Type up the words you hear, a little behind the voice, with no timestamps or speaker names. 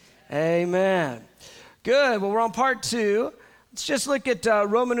Amen. Good. Well, we're on part 2. Let's just look at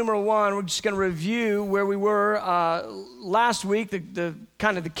Roman numeral 1. We're just going to review where we were last week, the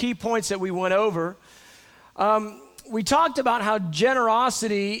kind of the key points that we went over. We talked about how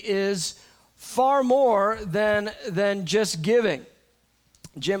generosity is far more than just giving.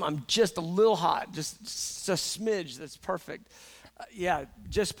 Jim, I'm just a little hot, just a smidge. That's perfect. Yeah,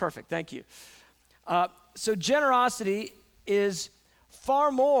 just perfect. Thank you. So generosity is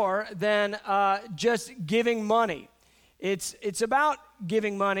far more than just giving money. It's about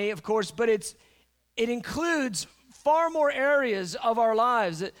giving money, of course, but it includes far more areas of our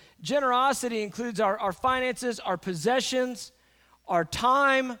lives. Generosity includes our finances, our possessions, our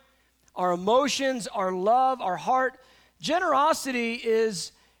time, our emotions, our love, our heart. Generosity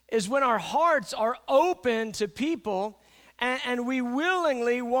is when our hearts are open to people and we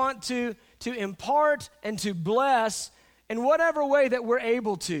willingly want to impart and to bless in whatever way that we're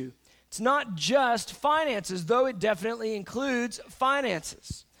able to. It's not just finances, though it definitely includes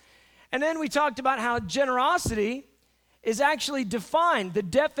finances. And then we talked about how generosity is actually defined. The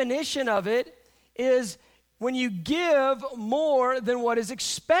definition of it is when you give more than what is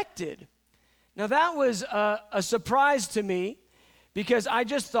expected. Now that was a surprise to me because I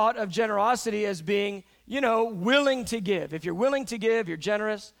just thought of generosity as being, willing to give. If you're willing to give, you're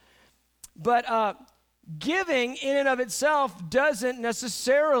generous. But giving in and of itself doesn't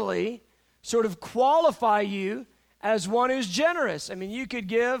necessarily sort of qualify you as one who's generous. I mean, you could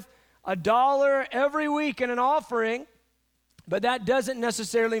give $1 every week in an offering, but that doesn't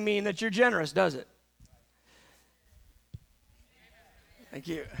necessarily mean that you're generous, does it? Thank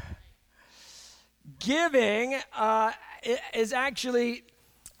you. Giving is actually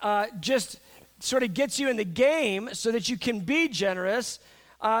just sort of gets you in the game so that you can be generous.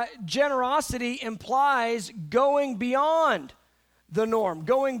 Generosity implies going beyond the norm,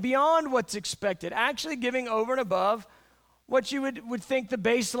 going beyond what's expected, actually giving over and above what you would think the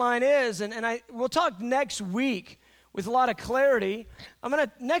baseline is. And we'll talk next week with a lot of clarity.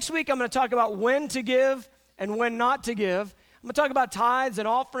 Next week I'm going to talk about when to give and when not to give. I'm going to talk about tithes and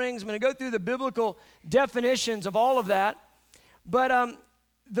offerings. I'm going to go through the biblical definitions of all of that. But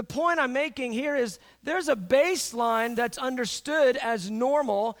the point I'm making here is there's a baseline that's understood as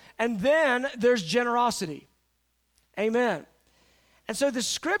normal, and then there's generosity. Amen. And so the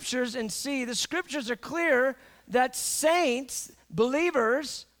scriptures are clear that saints,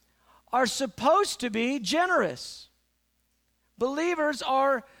 believers, are supposed to be generous. Believers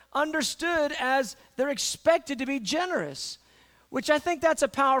are understood as they're expected to be generous, which I think that's a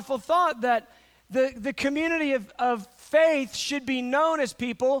powerful thought, that the community of faith should be known as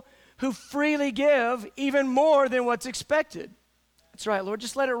people who freely give even more than what's expected. That's right, Lord,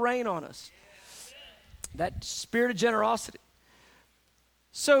 just let it rain on us. That spirit of generosity.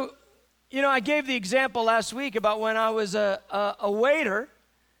 So, I gave the example last week about when I was a waiter,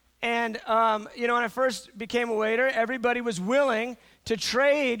 and, when I first became a waiter, everybody was willing to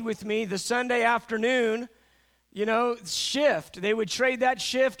trade with me the Sunday afternoon, shift. They would trade that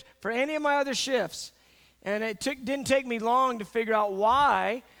shift for any of my other shifts. And it didn't take me long to figure out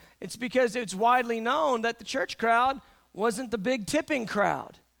why. It's because it's widely known that the church crowd wasn't the big tipping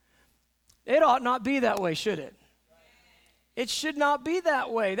crowd. It ought not be that way, should it? It should not be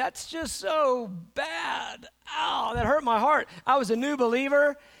that way. That's just so bad. Ow, that hurt my heart. I was a new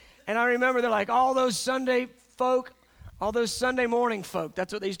believer, and I remember they're like, all those Sunday morning folk,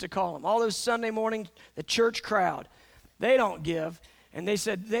 that's what they used to call them. All those Sunday morning, the church crowd, they don't give. And they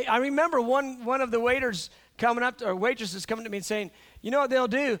said, I remember one of the waitresses coming up to me and saying, you know what they'll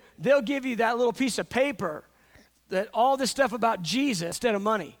do? They'll give you that little piece of paper, that all this stuff about Jesus instead of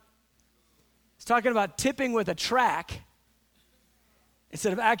money. It's talking about tipping with a track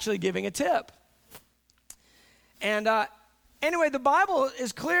instead of actually giving a tip. And anyway, the Bible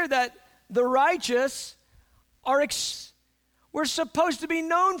is clear that the righteous we're supposed to be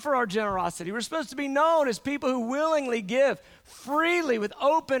known for our generosity. We're supposed to be known as people who willingly give freely with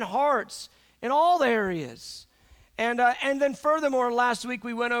open hearts in all areas. And then furthermore, last week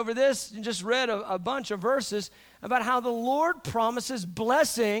we went over this and just read a bunch of verses about how the Lord promises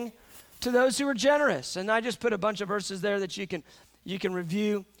blessing to those who are generous. And I just put a bunch of verses there that you can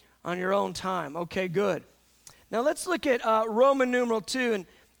review on your own time. Okay, good. Now let's look at Roman numeral 2.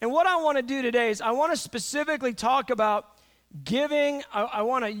 And what I want to do today is I want to specifically talk about giving. I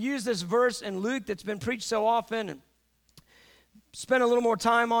want to use this verse in Luke that's been preached so often and spend a little more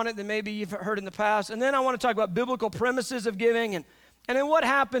time on it than maybe you've heard in the past. And then I want to talk about biblical premises of giving and then what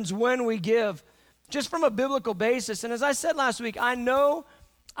happens when we give, just from a biblical basis. And as I said last week, I know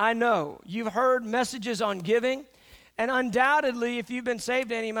you've heard messages on giving, And undoubtedly, if you've been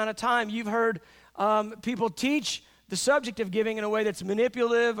saved any amount of time, you've heard people teach the subject of giving in a way that's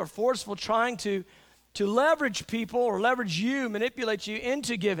manipulative or forceful, trying to leverage people or leverage you, manipulate you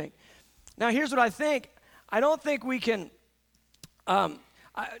into giving. Now, here's what I think. I don't think we can,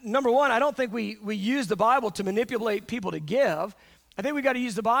 number one, I don't think we use the Bible to manipulate people to give. I think we got to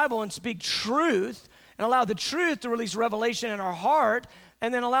use the Bible and speak truth and allow the truth to release revelation in our heart,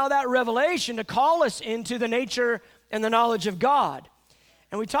 and then allow that revelation to call us into the nature and the knowledge of God.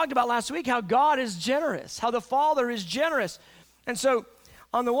 And we talked about last week how God is generous, how the Father is generous. And so,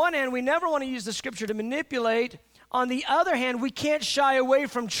 on the one hand, we never want to use the Scripture to manipulate. On the other hand, we can't shy away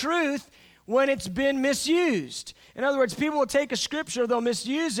from truth when it's been misused. In other words, people will take a Scripture, they'll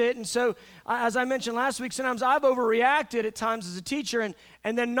misuse it. And so, as I mentioned last week, sometimes I've overreacted at times as a teacher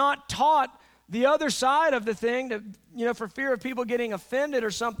and then not taught the other side of the thing to, for fear of people getting offended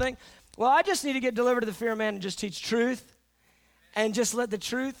or something. Well, I just need to get delivered to the fear of man and just teach truth and just let the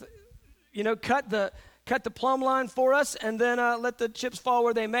truth, cut the plumb line for us, and then let the chips fall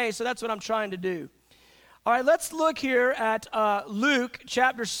where they may. So that's what I'm trying to do. All right, let's look here at Luke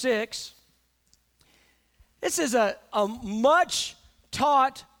chapter 6. This is a much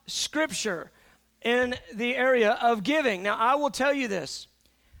taught scripture in the area of giving. Now, I will tell you this.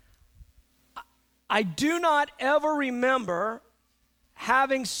 I do not ever remember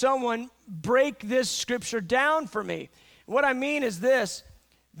having someone break this scripture down for me. What I mean is this.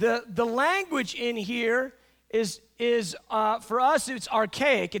 The language in here is for us, it's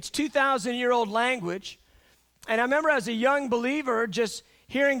archaic. It's 2,000-year-old language. And I remember as a young believer just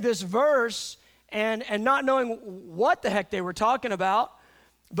hearing this verse and not knowing what the heck they were talking about,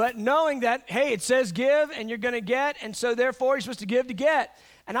 but knowing that, hey, it says give and you're going to get, and so therefore you're supposed to give to get.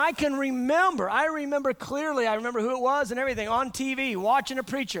 And I remember clearly, I remember who it was and everything, on TV, watching a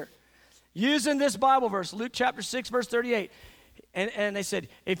preacher, using this Bible verse, Luke chapter 6, verse 38. And they said,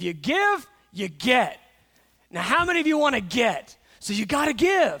 if you give, you get. Now, how many of you want to get? So you got to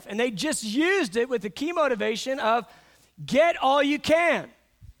give. And they just used it with the key motivation of get all you can.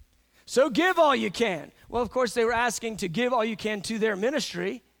 So give all you can. Well, of course, they were asking to give all you can to their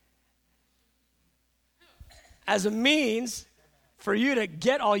ministry as a means for you to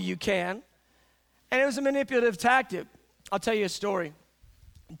get all you can. And it was a manipulative tactic. I'll tell you a story.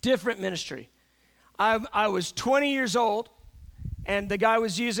 Different ministry. I was 20 years old, and the guy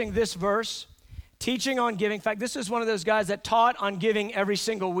was using this verse, teaching on giving. In fact, this is one of those guys that taught on giving every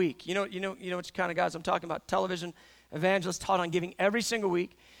single week. You know which kind of guys I'm talking about. Television evangelists taught on giving every single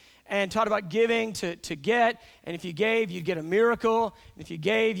week, and taught about giving to get. And if you gave, you'd get a miracle. And if you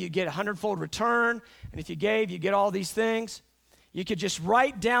gave, you'd get a 100-fold return. And if you gave, you'd get all these things. You could just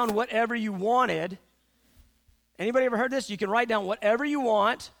write down whatever you wanted. Anybody ever heard this? You can write down whatever you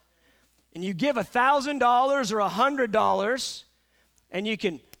want, and you give $1,000 or $100, and you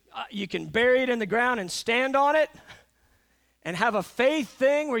can bury it in the ground and stand on it, and have a faith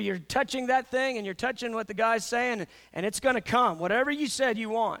thing where you're touching that thing and you're touching what the guy's saying, and it's going to come. Whatever you said you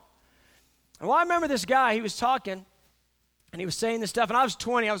want. And well, I remember this guy. He was talking, and he was saying this stuff, and I was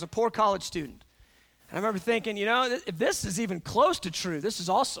 20. I was a poor college student. And I remember thinking, if this is even close to true, this is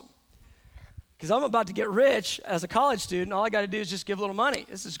awesome. Because I'm about to get rich as a college student. All I got to do is just give a little money.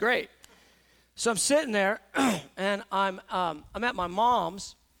 This is great. So I'm sitting there, and I'm at my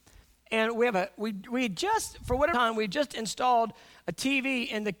mom's, and we just, for whatever time, we just installed a TV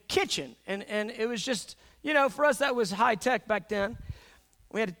in the kitchen. And it was just, for us, that was high tech back then.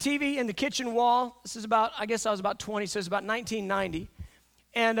 We had a TV in the kitchen wall. This is I guess I was about 20, so it was about 1990.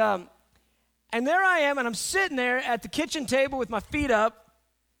 And there I am, and I'm sitting there at the kitchen table with my feet up,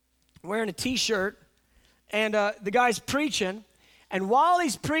 wearing a T-shirt, and the guy's preaching. And while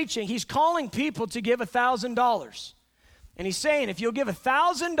he's preaching, he's calling people to give $1,000. And he's saying, if you'll give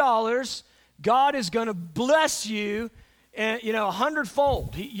 $1,000, God is going to bless you,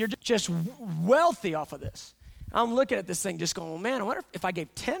 100-fold. You're just wealthy off of this. I'm looking at this thing just going, well, man, I wonder if I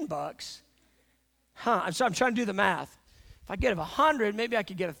gave $10. I'm trying to do the math. If I get 100, maybe I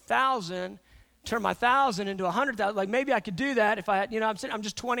could get 1,000, turn my 1,000 into 100,000. Like maybe I could do that if I had, I'm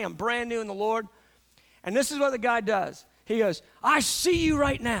just 20, I'm brand new in the Lord. And this is what the guy does. He goes, I see you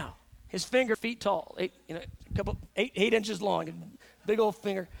right now. His finger, feet tall, 8 inches long, big old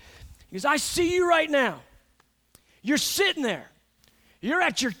finger. He goes, I see you right now. You're sitting there. You're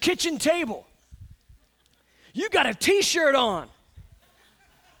at your kitchen table. You got a T-shirt on.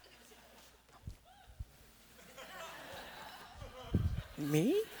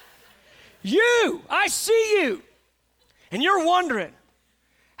 Me? I see you. And you're wondering,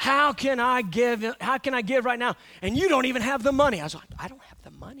 how can I give right now? And you don't even have the money. I was like, I don't have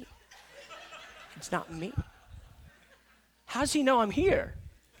the money. It's not me. How's he know I'm here?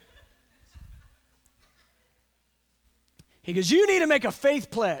 He goes, you need to make a faith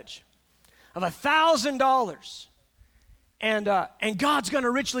pledge of $1,000, and God's going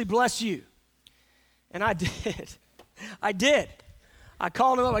to richly bless you. And I did. I did. I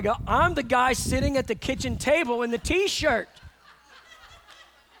called him up. I go, I'm the guy sitting at the kitchen table in the T-shirt.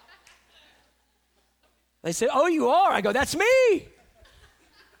 They said, oh, you are? I go, that's me.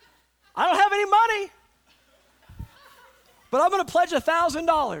 I don't have any money, but I'm going to pledge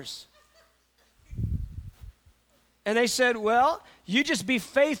 $1,000. And they said, well, you just be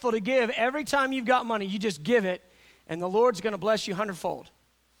faithful to give. Every time you've got money, you just give it, and the Lord's going to bless you hundredfold.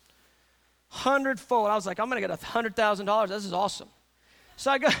 Hundredfold. I was like, I'm going to get $100,000. This is awesome.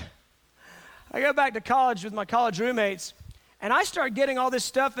 So I go back to college with my college roommates, and I start getting all this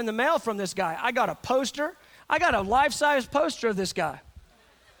stuff in the mail from this guy. I got a poster. I got a life-size poster of this guy.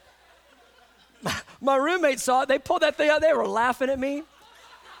 My roommates saw it. They pulled that thing out. They were laughing at me.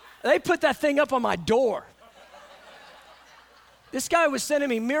 They put that thing up on my door. This guy was sending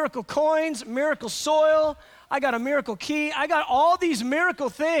me miracle coins, miracle soil. I got a miracle key. I got all these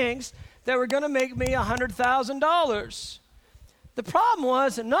miracle things that were going to make me $100,000. The problem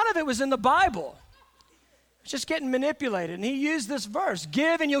was that none of it was in the Bible. It was just getting manipulated. And he used this verse,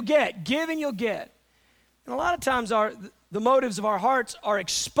 give and you'll get, give and you'll get. And a lot of times the motives of our hearts are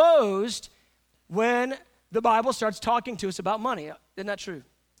exposed when the Bible starts talking to us about money. Isn't that true?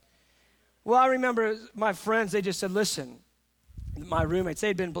 Well, I remember my friends, they just said, listen, my roommates,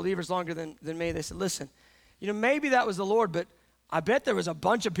 they'd been believers longer than me. They said, listen, maybe that was the Lord, but I bet there was a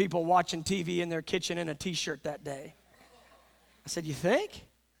bunch of people watching TV in their kitchen in a T-shirt that day. I said, you think?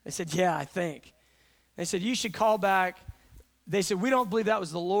 They said, yeah, I think. They said, you should call back. They said, we don't believe that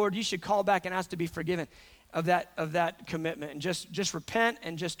was the Lord. You should call back and ask to be forgiven of that commitment, and just repent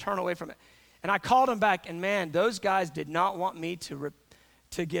and just turn away from it. And I called them back, and man, those guys did not want me to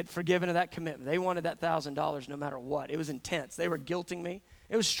get forgiven of that commitment. They wanted that $1,000 no matter what. It was intense. They were guilting me.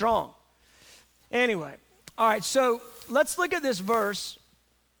 It was strong. Anyway, all right, so let's look at this verse.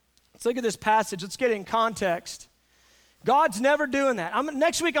 Let's look at this passage. Let's get it in context. God's never doing that.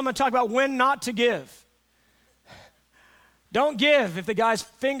 Next week I'm going to talk about when not to give. Don't give if the guy's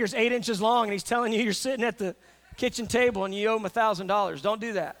finger's 8 inches long and he's telling you you're sitting at the kitchen table and you owe him $1,000. Don't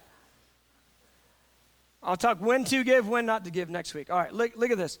do that. I'll talk when to give, when not to give next week. All right,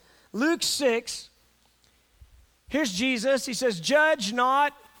 look at this. Luke 6, here's Jesus. He says, judge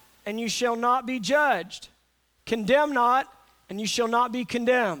not, and you shall not be judged. Condemn not, and you shall not be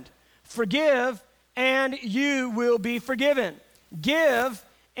condemned. Forgive, and you will be forgiven. Give,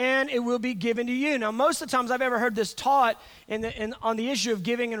 and it will be given to you. Now, most of the times I've ever heard this taught on the issue of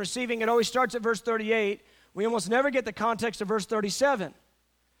giving and receiving, it always starts at verse 38. We almost never get the context of verse 37.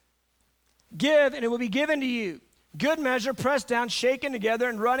 Give, and it will be given to you. Good measure, pressed down, shaken together,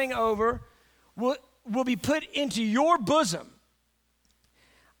 and running over, will be put into your bosom.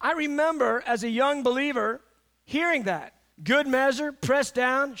 I remember as a young believer hearing that. Good measure, pressed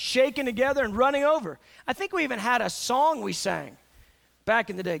down, shaken together, and running over. I think we even had a song we sang back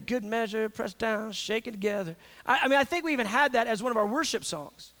in the day. Good measure, pressed down, shaken together. I think we even had that as one of our worship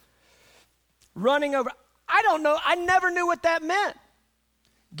songs. Running over. I don't know. I never knew what that meant.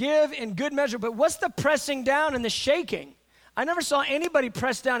 Give in good measure, but what's the pressing down and the shaking? I never saw anybody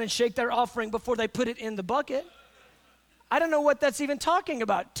press down and shake their offering before they put it in the bucket. I don't know what that's even talking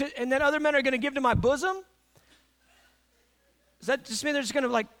about. And then other men are going to give to my bosom? Does that just mean they're just going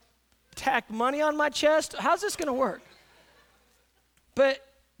to tack money on my chest? How's this going to work? But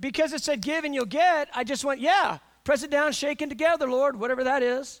because it said give and you'll get, I just went, yeah, press it down, shaken together, Lord, whatever that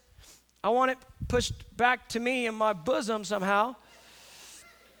is. I want it pushed back to me in my bosom somehow.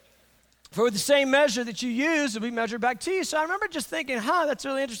 For the same measure that you use will be measured back to you. So I remember just thinking, that's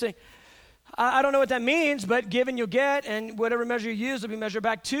really interesting. I don't know what that means, but give and you'll get, and whatever measure you use will be measured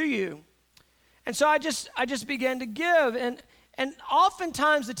back to you. And so I just began to give. And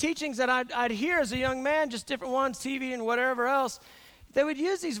oftentimes the teachings that I'd hear as a young man, just different ones, TV and whatever else, they would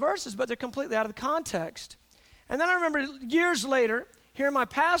use these verses, but they're completely out of the context. And then I remember years later hearing my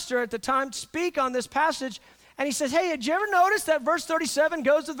pastor at the time speak on this passage. And he says, hey, did you ever notice that verse 37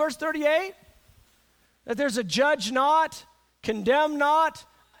 goes with verse 38? That there's a judge not, condemn not,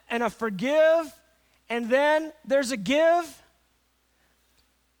 and a forgive, and then there's a give.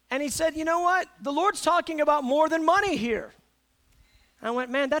 And he said, you know what? The Lord's talking about more than money here. And I went,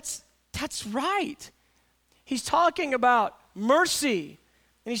 man, that's right. He's talking about mercy,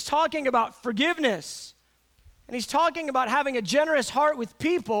 and he's talking about forgiveness, and he's talking about having a generous heart with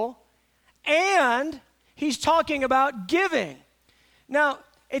people, and he's talking about giving. Now,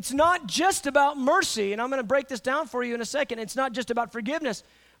 it's not just about mercy, and I'm going to break this down for you in a second. It's not just about forgiveness,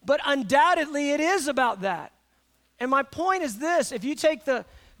 but undoubtedly it is about that. And my point is this: if you take the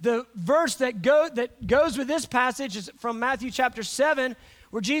verse that goes with this passage is from Matthew chapter 7,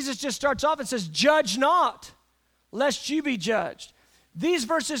 where Jesus just starts off and says, "Judge not, lest you be judged." These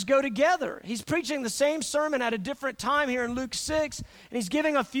verses go together. He's preaching the same sermon at a different time here in Luke 6, and he's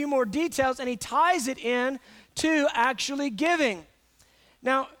giving a few more details, and he ties it in to actually giving.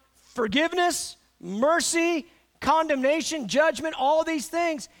 Now, forgiveness, mercy, condemnation, judgment, all these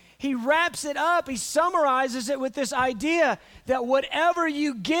things, he wraps it up, he summarizes it with this idea that whatever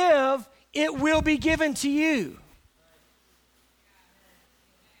you give, it will be given to you.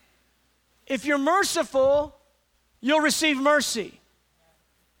 If you're merciful, you'll receive mercy.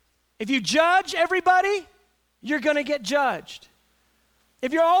 If you judge everybody, you're going to get judged.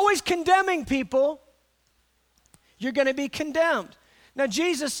 If you're always condemning people, you're going to be condemned. Now,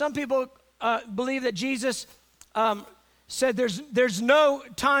 Jesus, some people believe that Jesus said there's no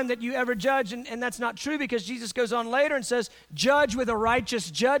time that you ever judge, and that's not true, because Jesus goes on later and says, judge with a righteous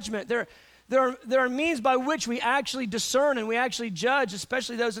judgment. There are means by which we actually discern and we actually judge,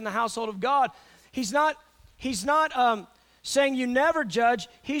 especially those in the household of God. He's not saying you never judge.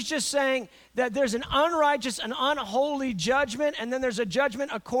 He's just saying that there's an unrighteous and unholy judgment, and then there's a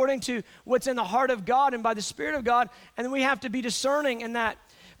judgment according to what's in the heart of God and by the Spirit of God, and then we have to be discerning in that.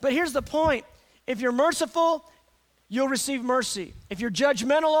 But here's the point. If you're merciful, you'll receive mercy. If you're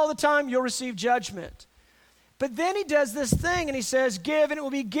judgmental all the time, you'll receive judgment. But then he does this thing, and he says, give, and it will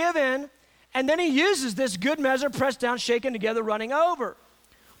be given, and then he uses this good measure, pressed down, shaken together, running over.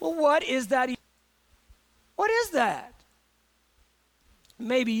 Well, what is that? What is that?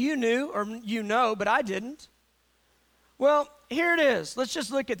 Maybe you knew or you know, but I didn't. Well, here it is. Let's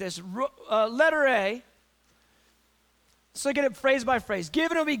just look at this. Letter A. Let's look at it phrase by phrase. Give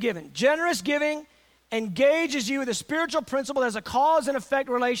and it will be given. Generous giving engages you with a spiritual principle that has a cause and effect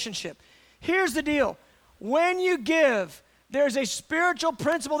relationship. Here's the deal. When you give, there's a spiritual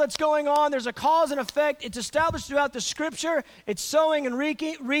principle that's going on. There's a cause and effect. It's established throughout the Scripture. It's sowing and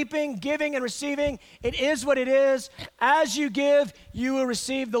reaping, giving and receiving. It is what it is. As you give, you will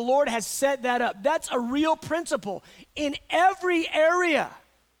receive. The Lord has set that up. That's a real principle in every area.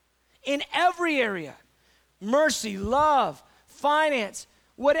 In every area. Mercy, love, finance,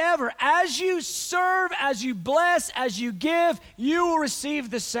 whatever. As you serve, as you bless, as you give, you will receive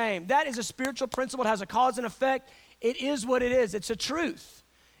the same. That is a spiritual principle. It has a cause and effect. It is what it is. It's a truth.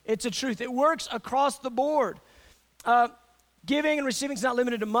 It's a truth. It works across the board. Giving and receiving is not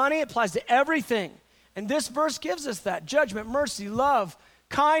limited to money. It applies to everything. And this verse gives us that. Judgment, mercy, love,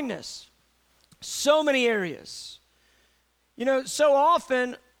 kindness. So many areas. You know, so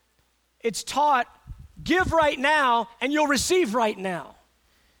often it's taught, give right now and you'll receive right now.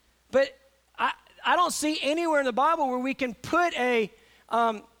 But I don't see anywhere in the Bible where we can put a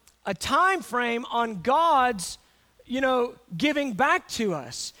time frame on God's giving back to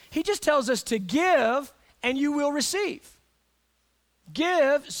us. He just tells us to give and you will receive.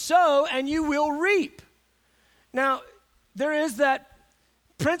 Give, sow, and you will reap. Now, there is that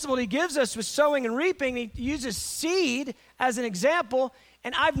principle he gives us with sowing and reaping. He uses seed as an example,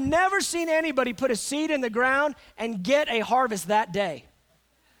 and I've never seen anybody put a seed in the ground and get a harvest that day.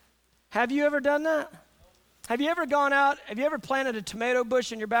 Have you ever done that? Have you ever gone out, have you ever planted a tomato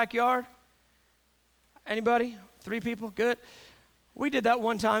bush in your backyard? Anybody? 3 people? Good. We did that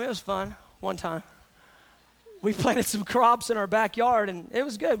one time. It was fun. One time. We planted some crops in our backyard, and it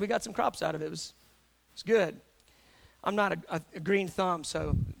was good. We got some crops out of it. It was good. I'm not a green thumb,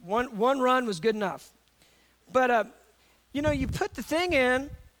 so one run was good enough. But, you put the thing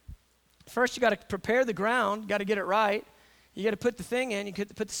in. First, you got to prepare the ground. You got to get it right. You got to put the thing in. You got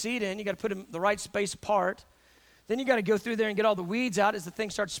to put the seed in. You got to put them the right space apart. Then you got to go through there and get all the weeds out as the thing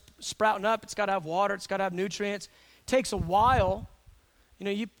starts sprouting up. It's got to have water. It's got to have nutrients. It takes a while.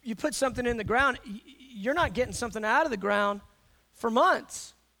 You put something in the ground, you're not getting something out of the ground for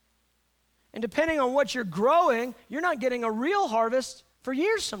months. And depending on what you're growing, you're not getting a real harvest for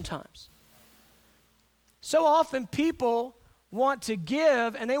years sometimes. So often people want to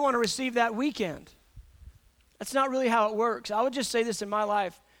give and they want to receive that weekend. That's not really how it works. I would just say this in my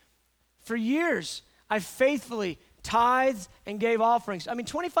life. For years, I faithfully tithed and gave offerings.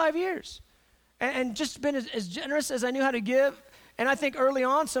 25 years. And just been as generous as I knew how to give. And I think early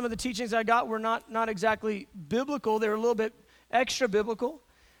on, some of the teachings I got were not exactly biblical. They were a little bit extra biblical.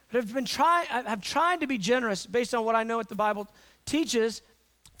 But I've tried to be generous based on what I know what the Bible teaches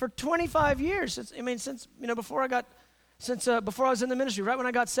for 25 years. Since before I was in the ministry, right when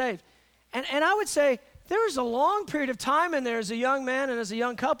I got saved. And I would say there was a long period of time in there as a young man and as a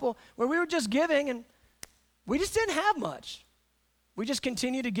young couple where we were just giving and we just didn't have much. We just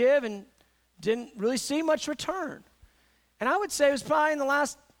continued to give and didn't really see much return. And I would say it was probably in the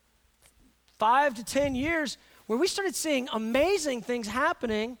last 5 to 10 years where we started seeing amazing things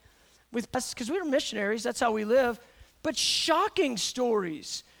happening with us, because we were missionaries, that's how we live, but shocking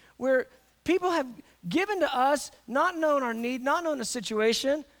stories where people have given to us, not known our need, not known the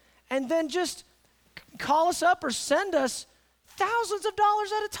situation, and then just call us up or send us thousands of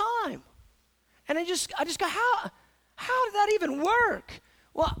dollars at a time. And I just go, how did that even work?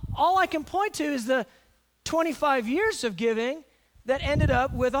 Well, all I can point to is the 25 years of giving that ended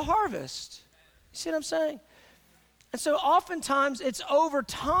up with a harvest. You see what I'm saying? And so oftentimes it's over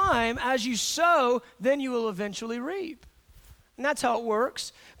time, as you sow, then you will eventually reap. And that's how it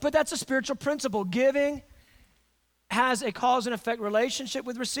works. But that's a spiritual principle. Giving has a cause and effect relationship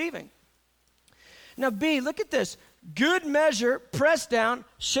with receiving. Now B, look at this. Good measure, pressed down,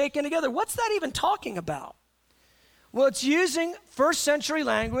 shaken together. What's that even talking about? Well, it's using first century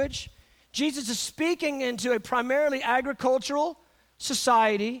language. Jesus is speaking into a primarily agricultural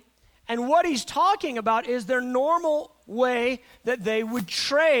society. And what he's talking about is their normal way that they would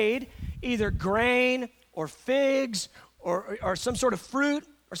trade either grain or figs or some sort of fruit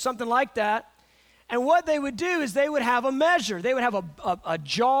or something like that. And what they would do is they would have a measure. They would have a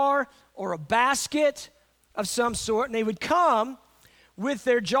jar or a basket of some sort, and they would come with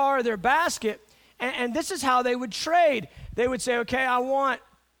their jar or their basket, and this is how they would trade. They would say, okay, I want,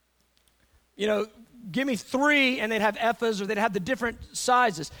 give me 3, and they'd have ephahs, or they'd have the different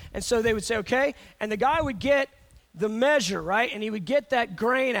sizes. And so they would say, okay, and the guy would get the measure, right? And he would get that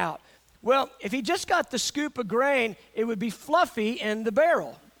grain out. Well, if he just got the scoop of grain, it would be fluffy in the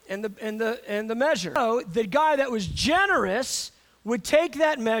barrel, in the measure. So the guy that was generous would take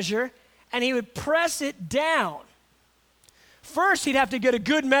that measure and he would press it down. First, he'd have to get a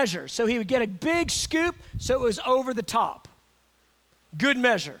good measure. So he would get a big scoop so it was over the top. Good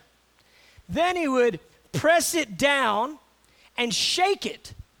measure. Then he would press it down and shake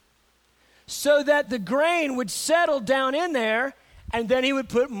it so that the grain would settle down in there, and then he would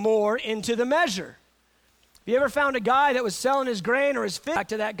put more into the measure. Have you ever found a guy that was selling his grain or his fish? Back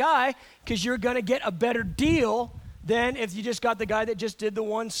to that guy, because you're going to get a better deal than if you just got the guy that just did the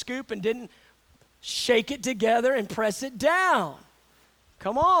one scoop and didn't shake it together and press it down.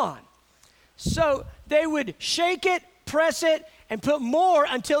 Come on. So they would shake it, press it, and put more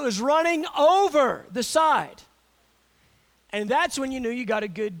until it was running over the side. And that's when you knew you got a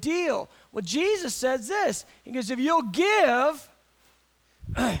good deal. Well, Jesus says this. He goes, if you'll give,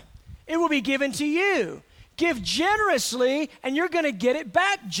 it will be given to you. Give generously, and you're going to get it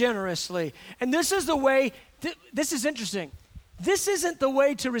back generously. And this is the way, this is interesting. This isn't the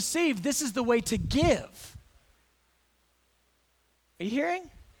way to receive. This is the way to give. Are you hearing?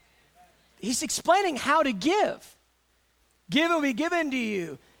 He's explaining how to give. Give will be given to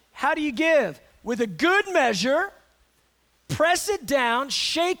you. How do you give? With a good measure, press it down,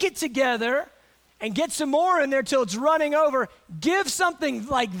 shake it together, and get some more in there till it's running over. Give something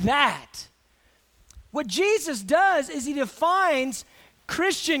like that. What Jesus does is he defines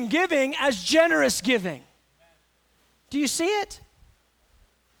Christian giving as generous giving. Do you see it?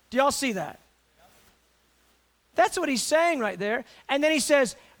 Do y'all see that? That's what he's saying right there. And then he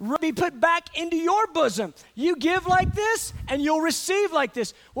says, be put back into your bosom. You give like this, and you'll receive like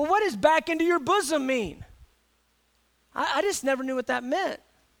this. Well, what does back into your bosom mean? I just never knew what that meant.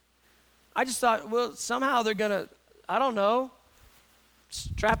 I just thought, well, somehow they're going to, I don't know,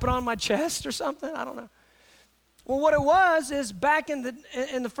 strap it on my chest or something. I don't know. Well, what it was is back in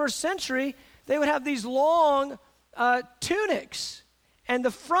the first century, they would have these long tunics, and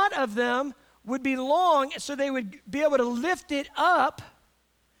the front of them would be long, so they would be able to lift it up,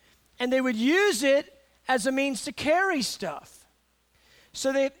 and they would use it as a means to carry stuff.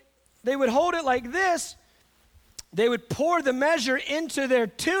 So they would hold it like this. They would pour the measure into their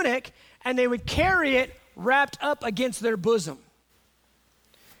tunic, and they would carry it wrapped up against their bosom.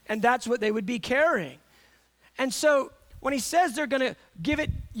 And that's what they would be carrying. And so when he says they're going to give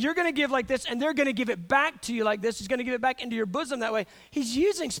it, you're going to give like this, and they're going to give it back to you like this, he's going to give it back into your bosom that way. He's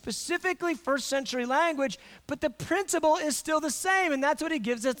using specifically first century language, but the principle is still the same, and that's what he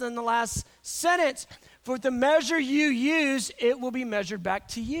gives us in the last sentence. For the measure you use, it will be measured back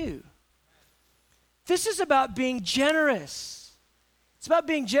to you. This is about being generous. It's about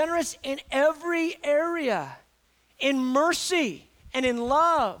being generous in every area, in mercy and in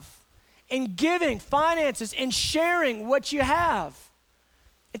love, in giving, finances, in sharing what you have.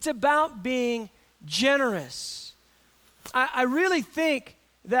 It's about being generous. I really think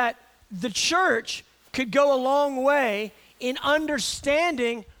that the church could go a long way in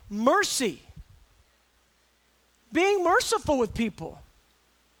understanding mercy. Being merciful with people.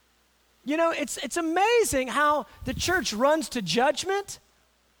 You know, it's amazing how the church runs to judgment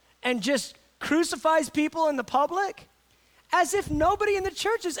and just crucifies people in the public as if nobody in the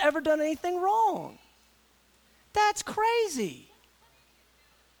church has ever done anything wrong. That's crazy.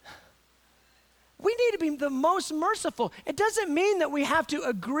 We need to be the most merciful. It doesn't mean that we have to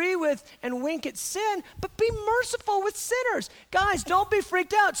agree with and wink at sin, but be merciful with sinners. Guys, don't be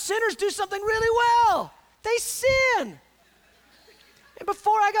freaked out. Sinners do something really well. They sin. And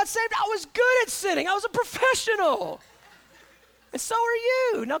before I got saved, I was good at sinning. I was a professional. And so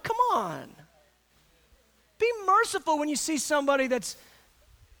are you. Now, come on. Be merciful when you see somebody that's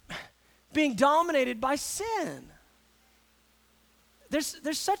being dominated by sin.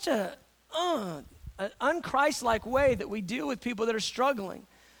 There's such an un-Christ-like way that we deal with people that are struggling.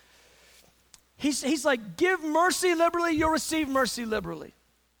 He's like, give mercy liberally, you'll receive mercy liberally.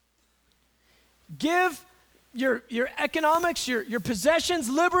 Give your economics, your possessions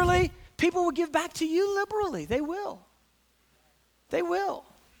liberally, people will give back to you liberally. They will. They will.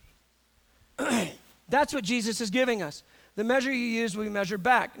 That's what Jesus is giving us. The measure you use will be measured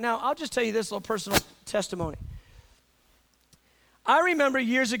back. Now, I'll just tell you this little personal testimony. I remember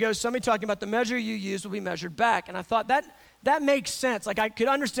years ago somebody talking about the measure you use will be measured back. And I thought that makes sense. Like I could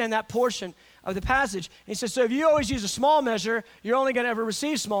understand that portion of the passage. And he says, so if you always use a small measure, you're only going to ever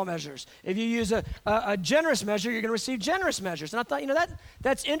receive small measures. If you use a generous measure, you're going to receive generous measures. And I thought,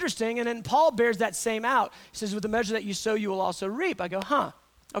 that's interesting. And then Paul bears that same out. He says, with the measure that you sow, you will also reap. I go,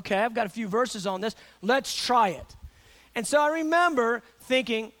 okay, I've got a few verses on this. Let's try it. And so I remember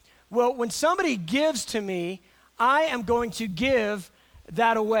thinking, well, when somebody gives to me, I am going to give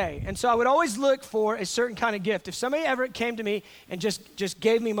that away. And so I would always look for a certain kind of gift. If somebody ever came to me and just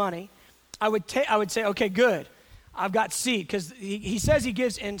gave me money, I would say, okay, good. I've got seed. Because he says he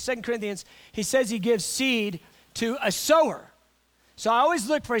gives, in 2 Corinthians, he says he gives seed to a sower. So I always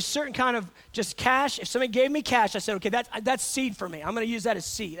look for a certain kind of just cash. If somebody gave me cash, I said, okay, that's seed for me. I'm going to use that as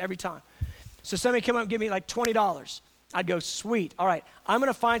seed every time. So somebody come up and give me like $20. I'd go, sweet. All right, I'm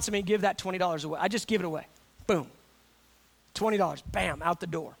going to find somebody and give that $20 away. I just give it away. Boom. $20, bam, out the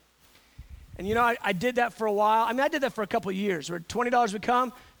door. And I did that for a while. I did that for a couple of years where $20 would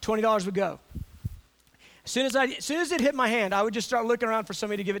come, $20 would go. As soon as it hit my hand, I would just start looking around for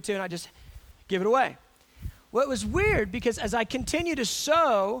somebody to give it to, and I just give it away. Well, it was weird because as I continued to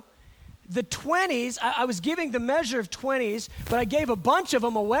sow, the 20s, I was giving the measure of 20s, but I gave a bunch of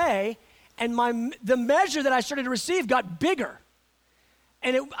them away, and the measure that I started to receive got bigger.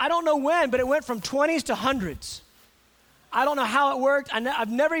 And I don't know when, but it went from 20s to hundreds. I don't know how it worked.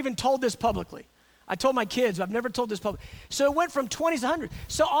 I've never even told this publicly. I told my kids, but I've never told this publicly. So it went from 20s to 100.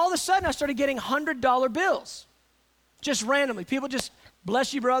 So all of a sudden, I started getting $100 bills, just randomly. People just,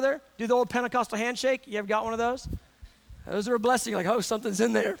 bless you, brother, do the old Pentecostal handshake. You ever got one of those? Those are a blessing. Like, oh, something's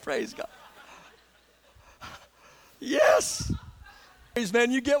in there. Praise God. Yes.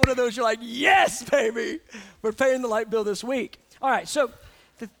 Man, you get one of those, you're like, yes, baby. We're paying the light bill this week. All right, so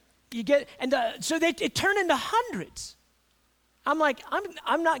you get, and so it turned into hundreds. I'm like,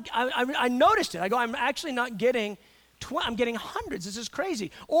 I'm not, I noticed it. I go, I'm actually not getting, I'm getting hundreds. This is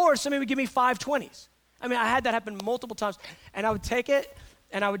crazy. Or somebody would give me 5 20s. I had that happen multiple times. And I would take it,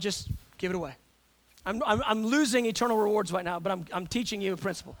 and I would just give it away. I'm losing eternal rewards right now, but I'm teaching you a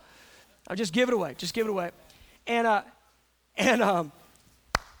principle. I'll just give it away. Just give it away. And I'm going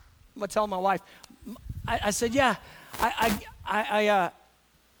to tell my wife, I said, yeah,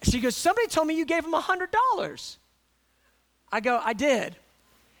 she goes, somebody told me you gave him $100. I go, I did.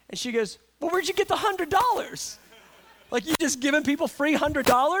 And she goes, well, where'd you get the $100? Like, you just giving people free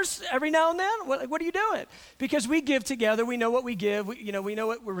 $100 every now and then? What are you doing? Because we give together. We know what we give. We know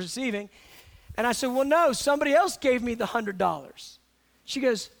what we're receiving. And I said, well, no, somebody else gave me the $100. She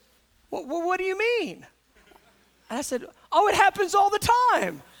goes, well, what do you mean? And I said, oh, it happens all the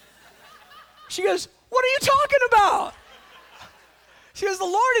time. She goes, what are you talking about? She goes, the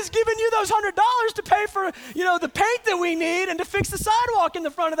Lord has given you those $100 to pay for, the paint that we need and to fix the sidewalk in the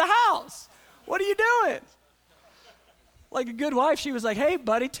front of the house. What are you doing? Like a good wife, she was like, hey,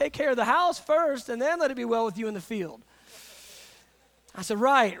 buddy, take care of the house first and then let it be well with you in the field. I said,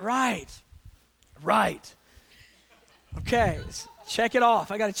 right. Okay, let's check it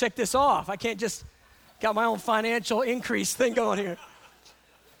off. I got to check this off. I can't just got my own financial increase thing going here.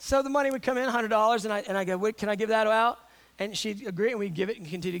 So the money would come in, $100, and I go, can I give that out? And she'd agree, and we'd give it and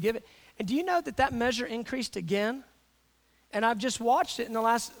continue to give it. And do you know that measure increased again? And I've just watched it in the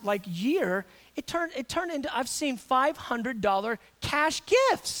last year. It turned into, I've seen $500 cash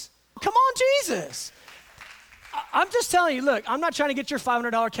gifts. Come on, Jesus. I'm just telling you, look, I'm not trying to get your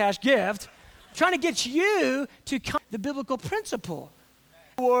 $500 cash gift. I'm trying to get you to the biblical principle.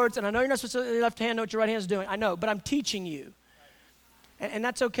 Words, and I know you're not supposed to your left hand know what your right hand is doing. I know, but I'm teaching you. And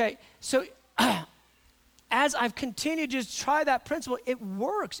that's okay. So as I've continued to just try that principle, it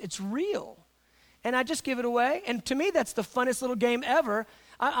works. It's real. And I just give it away. And to me, that's the funnest little game ever.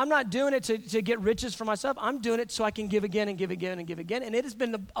 I'm not doing it to get riches for myself. I'm doing it so I can give again and give again and give again. And it has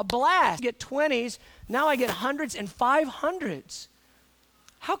been a blast. I get 20s. Now I get hundreds and 500s.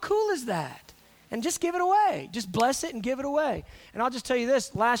 How cool is that? And just give it away. Just bless it and give it away. And I'll just tell you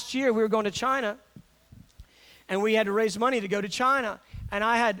this. Last year, we were going to China. And we had to raise money to go to China. And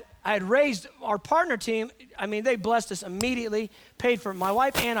I had raised our partner team. I mean, they blessed us immediately, paid for my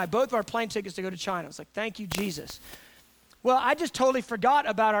wife and I, both of our plane tickets to go to China. I was like, thank you, Jesus. Well, I just totally forgot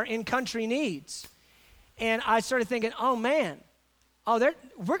about our in-country needs. And I started thinking, oh, man,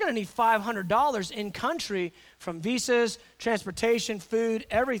 we're going to need $500 in-country from visas, transportation, food,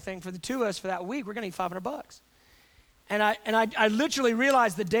 everything for the two of us for that week. We're going to need $500. And I literally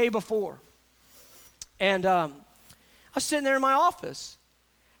realized the day before. And I was sitting there in my office.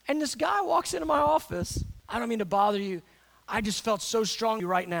 And this guy walks into my office. I don't mean to bother you. I just felt so strong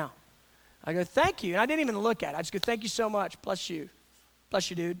right now. I go, thank you. And I didn't even look at it. I just go, thank you so much. Bless you.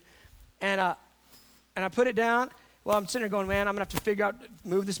 Bless you, dude. And I put it down. Well, I'm sitting there going, man, I'm going to have to figure out,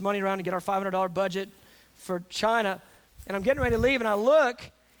 move this money around to get our $500 budget for China. And I'm getting ready to leave, and I look,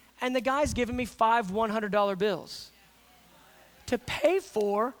 and the guy's giving me 5 $100 bills to pay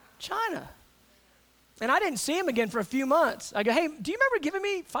for China. And I didn't see him again for a few months. I go, hey, do you remember giving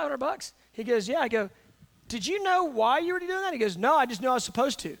me $500? He goes, yeah. I go, did you know why you were doing that? He goes, no, I just knew I was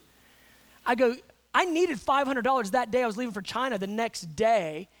supposed to. I go, I needed $500 that day. I was leaving for China the next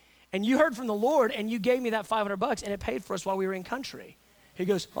day, and you heard from the Lord, and you gave me that $500, and it paid for us while we were in country. He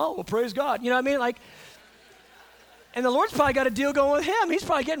goes, oh, well, praise God. You know what I mean? Like, and the Lord's probably got a deal going with him. He's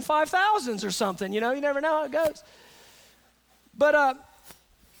probably getting 5,000s or something. You know, you never know how it goes. But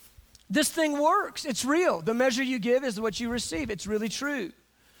this thing works. It's real. The measure you give is what you receive. It's really true.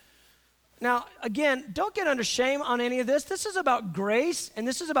 Now, again, don't get under shame on any of this. This is about grace, and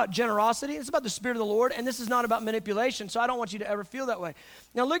this is about generosity. It's about the Spirit of the Lord, and this is not about manipulation, so I don't want you to ever feel that way.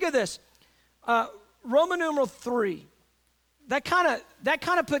 Now, look at this. Roman numeral 3. That kind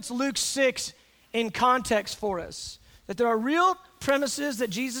of puts Luke 6 in context for us. That there are real premises that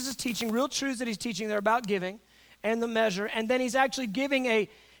Jesus is teaching, real truths that he's teaching. They're about giving and the measure, and then he was actually giving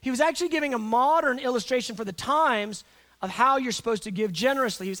a modern illustration for the times of how you're supposed to give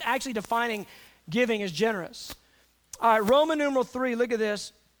generously. He was actually defining giving as generous. All right, Roman numeral 3, look at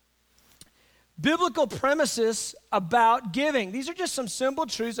this. Biblical premises about giving. These are just some simple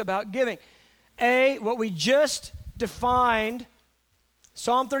truths about giving. A, what we just defined,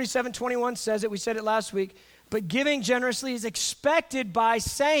 Psalm 37:21 says it, we said it last week, but giving generously is expected by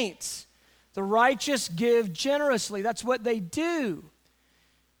saints. The righteous give generously. That's what they do.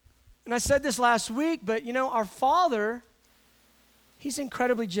 And I said this last week, but you know, our Father, he's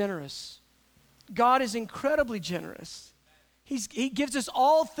incredibly generous. God is incredibly generous. He gives us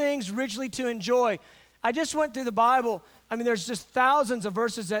all things richly to enjoy. I just went through the Bible. I mean, there's just thousands of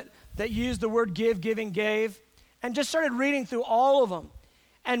verses that use the word give, giving, gave, and just started reading through all of them.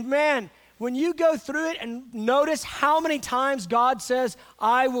 And man, when you go through it and notice how many times God says,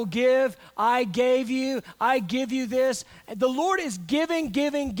 I will give, I gave you, I give you this. The Lord is giving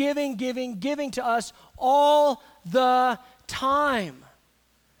to us all the time.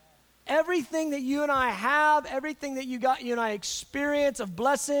 Everything that you and I have, everything that you and I experience of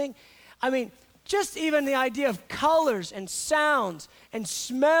blessing, I mean, just even the idea of colors and sounds and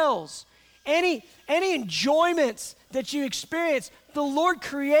smells, any enjoyments that you experience, the Lord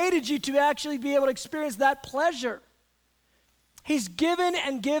created you to actually be able to experience that pleasure. He's given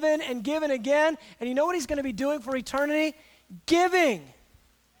and given and given again, and you know what he's going to be doing for eternity? Giving.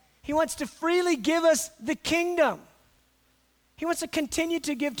 He wants to freely give us the kingdom. He wants to continue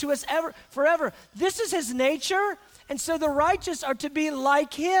to give to us forever. This is his nature, and so the righteous are to be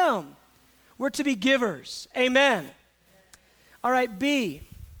like him. We're to be givers. Amen. All right, B.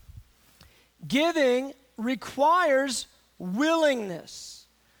 Giving requires willingness.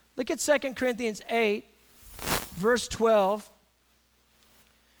 Look at 2 Corinthians 8, verse 12.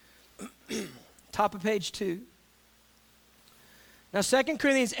 Top of page 2. Now, 2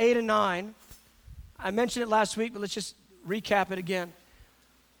 Corinthians 8 and 9, I mentioned it last week, but let's just recap it again.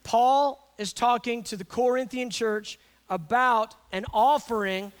 Paul is talking to the Corinthian church about an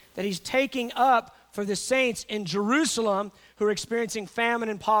offering that he's taking up for the saints in Jerusalem who are experiencing famine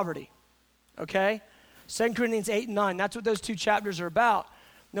and poverty. Okay? 2 Corinthians 8 and 9, that's what those two chapters are about.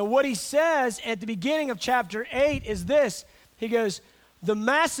 Now, what he says at the beginning of chapter 8 is this. He goes, the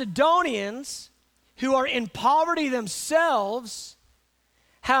Macedonians, who are in poverty themselves,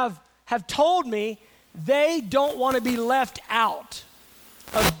 have told me they don't want to be left out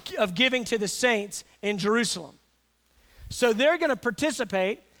of giving to the saints in Jerusalem. So they're going to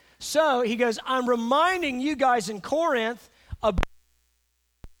participate. So he goes, I'm reminding you guys in Corinth about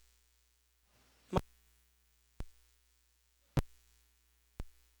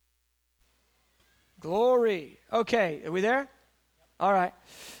glory. Okay, are we there? All right.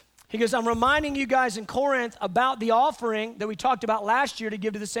 He goes, I'm reminding you guys in Corinth about the offering that we talked about last year to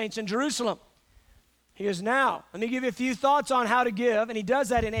give to the saints in Jerusalem. He goes, now, let me give you a few thoughts on how to give, and he does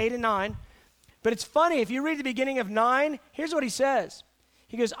that in 8 and 9. But it's funny, if you read the beginning of 9, here's what he says.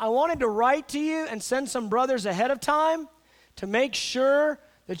 He goes, I wanted to write to you and send some brothers ahead of time to make sure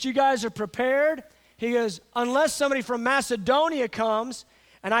that you guys are prepared. He goes, unless somebody from Macedonia comes,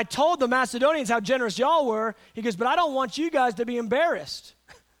 and I told the Macedonians how generous y'all were, he goes, but I don't want you guys to be embarrassed.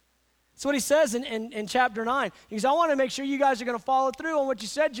 That's what he says in chapter 9. He goes, I want to make sure you guys are going to follow through on what you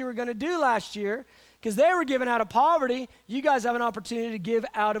said you were going to do last year, because they were giving out of poverty. You guys have an opportunity to give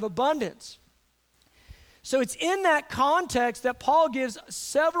out of abundance. So it's in that context that Paul gives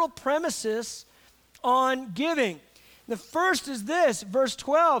several premises on giving. The first is this, verse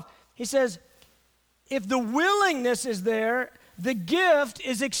 12. He says, if the willingness is there, the gift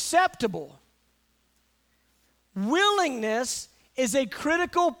is acceptable. Willingness is a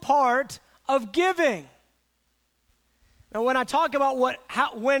critical part of giving. Now, when I talk about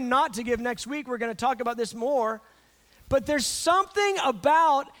when not to give next week, we're going to talk about this more. But there's something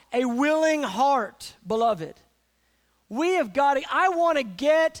about a willing heart, beloved. We have got to, I want to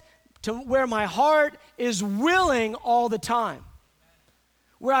get to where my heart is willing all the time.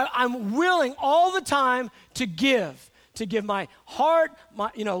 Where I'm willing all the time to give my heart,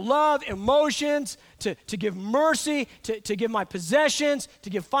 my love, emotions, to give mercy, to give my possessions, to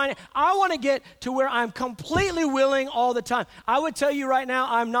give finance. I want to get to where I'm completely willing all the time. I would tell you right now,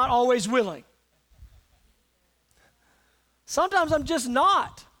 I'm not always willing. Sometimes I'm just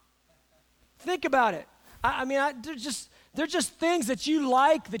not. Think about it. They're just things that you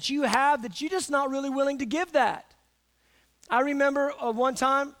like, that you have, that you're just not really willing to give that. I remember one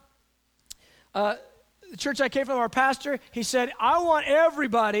time, the church I came from, our pastor, he said, I want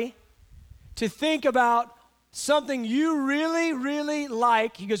everybody to think about something you really, really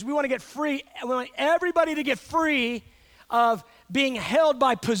like. He goes, we want to get free. We want everybody to get free of being held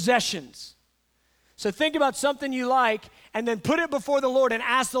by possessions. So think about something you like and then put it before the Lord and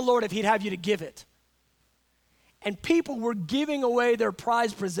ask the Lord if he'd have you to give it. And people were giving away their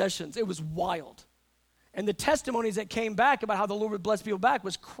prized possessions. It was wild. And the testimonies that came back about how the Lord would bless people back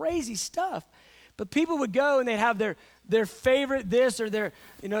was crazy stuff. But people would go and they'd have their favorite this or their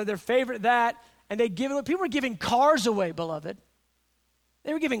favorite that, and they'd give it away. People were giving cars away, beloved.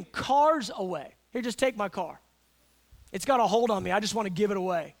 They were giving cars away. Here, just take my car. It's got a hold on me. I just want to give it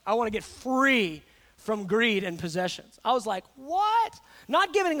away. I want to get free from greed and possessions. I was like, what?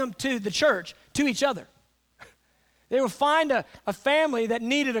 Not giving them to the church, to each other. They would find a family that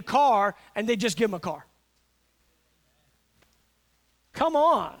needed a car, and they'd just give them a car. Come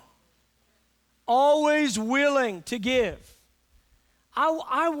on. Always willing to give.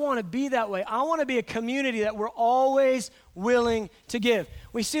 I want to be that way. I want to be a community that we're always willing to give.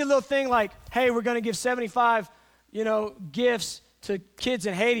 We see a little thing like, hey, we're going to give 75, gifts to kids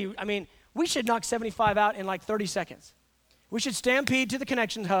in Haiti. I mean, we should knock 75 out in like 30 seconds. We should stampede to the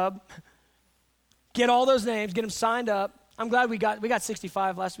Connection Hub, get all those names, get them signed up. I'm glad we got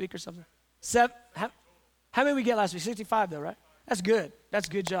 65 last week or something. How many we get last week? 65 though, right? That's good. That's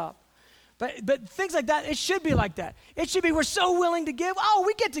a good job. But things like that, it should be like that. It should be, we're so willing to give. Oh,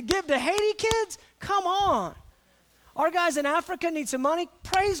 we get to give to Haiti kids? Come on. Our guys in Africa need some money.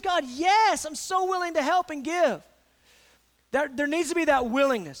 Praise God. Yes, I'm so willing to help and give. There needs to be that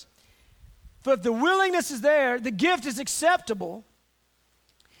willingness. But if the willingness is there, the gift is acceptable.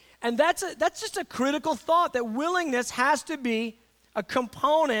 And that's just a critical thought, that willingness has to be a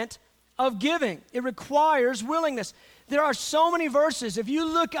component of giving. It requires willingness. There are so many verses. If you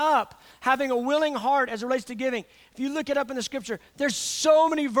look up having a willing heart as it relates to giving, if you look it up in the scripture, there's so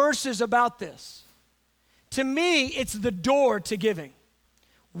many verses about this. To me, it's the door to giving.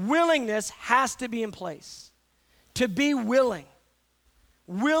 Willingness has to be in place. To be willing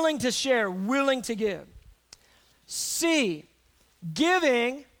to share, willing to give. C,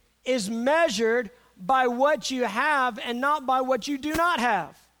 giving is measured by what you have and not by what you do not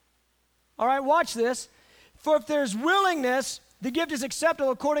have. All right, watch this. For if there's willingness, the gift is acceptable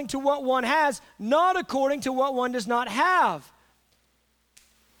according to what one has, not according to what one does not have.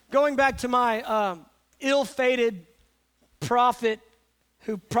 Going back to my ill-fated prophet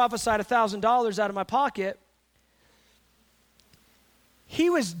who prophesied $1,000 out of my pocket, he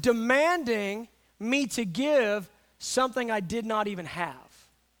was demanding me to give something I did not even have.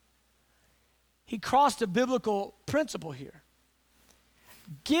 He crossed a biblical principle here.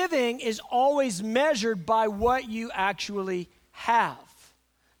 Giving is always measured by what you actually have,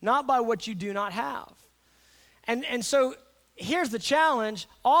 not by what you do not have. And so here's the challenge.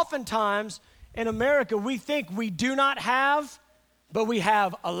 Oftentimes in America, we think we do not have, but we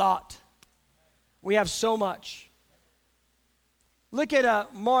have a lot. We have so much. Look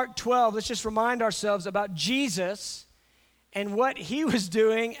at Mark 12. Let's just remind ourselves about Jesus and what he was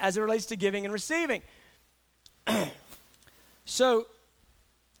doing as it relates to giving and receiving. So,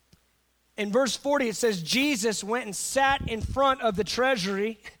 in verse 40, it says, Jesus went and sat in front of the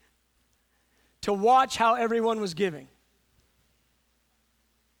treasury to watch how everyone was giving.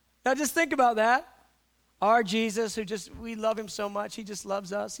 Now, just think about that. Our Jesus, we love him so much. He just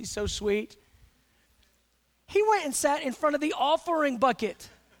loves us. He's so sweet. He went and sat in front of the offering bucket.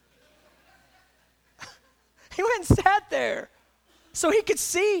 He went and sat there so he could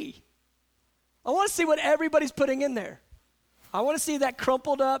see. I want to see what everybody's putting in there. I want to see that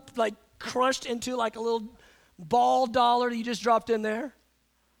crumpled up, like crushed into like a little ball dollar that you just dropped in there.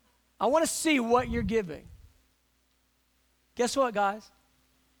 I want to see what you're giving. Guess what, guys?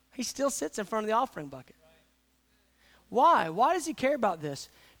 He still sits in front of the offering bucket. Why? Why does he care about this?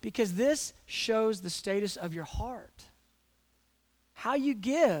 Because this shows the status of your heart. How you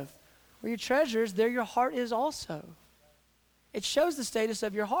give, where your treasure is, there your heart is also. It shows the status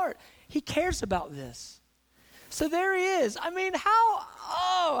of your heart. He cares about this. So there he is. I mean, how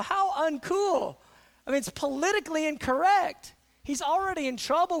uncool. I mean, it's politically incorrect. He's already in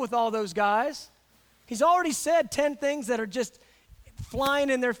trouble with all those guys. He's already said 10 things that are just flying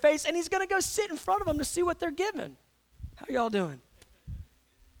in their face, and he's going to go sit in front of them to see what they're giving. How y'all doing?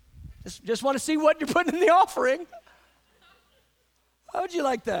 Just want to see what you're putting in the offering. How would you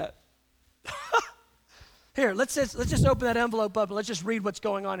like that? Here, let's just open that envelope up and let's just read what's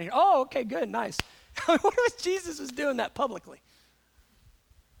going on here. Oh, okay, good, nice. I wonder if Jesus was doing that publicly.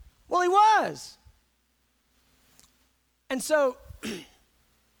 Well, he was. And so,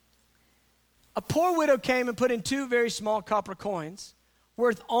 a poor widow came and put in 2 very small copper coins,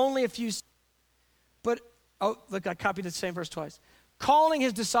 worth only a few. But, oh, look, I copied the same verse twice. Calling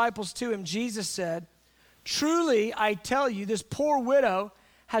his disciples to him, Jesus said, "Truly, I tell you, this poor widow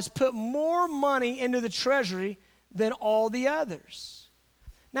has put more money into the treasury than all the others."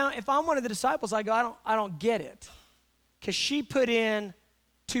 Now, if I'm one of the disciples, I go, I don't get it. Because she put in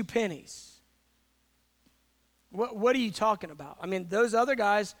 2 pennies. What are you talking about? I mean, those other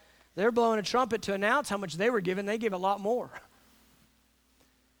guys, they're blowing a trumpet to announce how much they were given. They gave a lot more.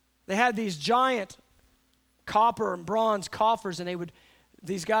 They had these giant copper and bronze coffers, and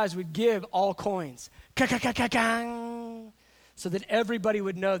these guys would give all coins. So that everybody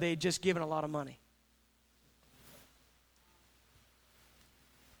would know they had just given a lot of money.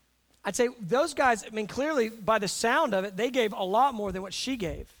 I'd say those guys, I mean, clearly by the sound of it, they gave a lot more than what she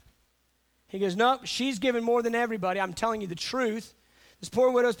gave. He goes, "Nope, she's given more than everybody. I'm telling you the truth. This poor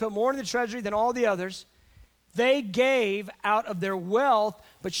widow's put more in the treasury than all the others. They gave out of their wealth,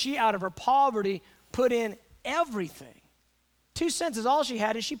 but she out of her poverty put in everything." 2 cents is all she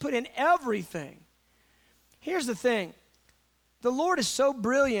had, and she put in everything. Here's the thing. The Lord is so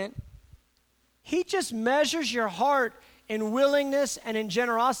brilliant. He just measures your heart in willingness and in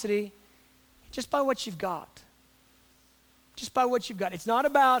generosity just by what you've got. Just by what you've got. It's not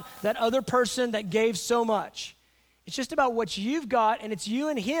about that other person that gave so much. It's just about what you've got, and it's you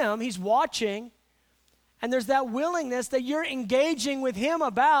and him. He's watching. And there's that willingness that you're engaging with him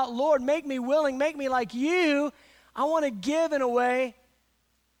about, "Lord, make me willing, make me like you. I want to give in a way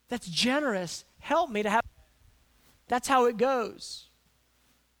that's generous. Help me to have." That's how it goes.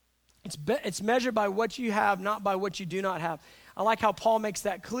 It's measured by what you have, not by what you do not have. I like how Paul makes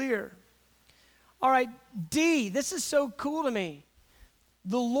that clear. All right, D, this is so cool to me.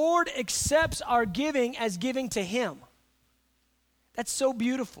 The Lord accepts our giving as giving to him. That's so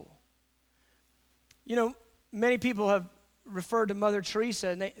beautiful. You know, many people have referred to Mother Teresa,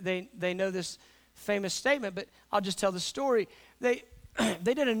 and they know this famous statement, but I'll just tell the story. They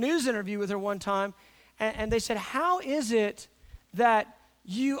did a news interview with her one time, and they said, "How is it that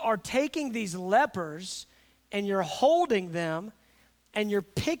you are taking these lepers and you're holding them and you're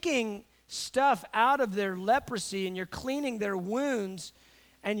picking stuff out of their leprosy and you're cleaning their wounds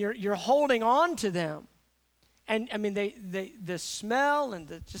and you're holding on to them?" And I mean, the smell and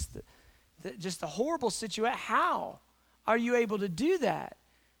just the horrible situation. How are you able to do that?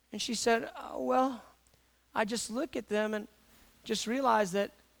 And she said, oh, well, I just look at them and just realize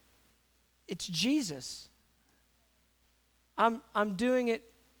that it's Jesus. I'm doing it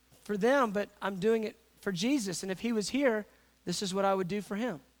for them, but I'm doing it for Jesus. And if he was here, this is what I would do for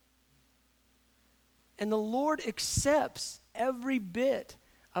him. And the Lord accepts every bit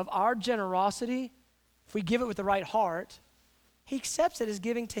of our generosity. If we give it with the right heart, he accepts it as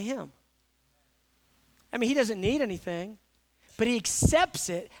giving to him. I mean, he doesn't need anything, but he accepts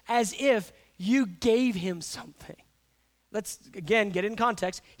it as if you gave him something. Let's, again, get it in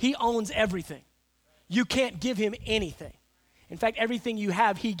context. He owns everything. You can't give him anything. In fact, everything you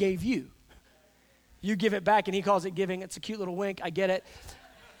have, he gave you. You give it back, and he calls it giving. It's a cute little wink. I get it.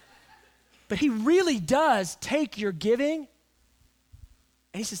 But he really does take your giving,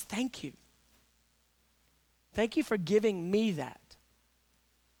 and he says, thank you. Thank you for giving me that.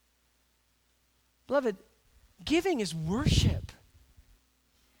 Beloved, giving is worship.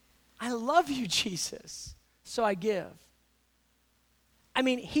 I love you, Jesus, so I give. I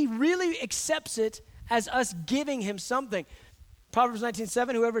mean, he really accepts it as us giving him something. Proverbs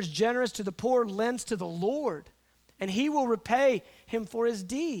 19:7, whoever is generous to the poor lends to the Lord, and he will repay him for his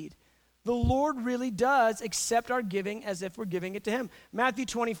deed. The Lord really does accept our giving as if we're giving it to him. Matthew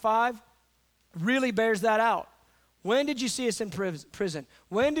 25 really bears that out. When did you see us in prison?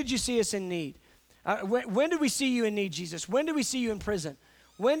 When did you see us in need? When did we see you in need, Jesus? When did we see you in prison?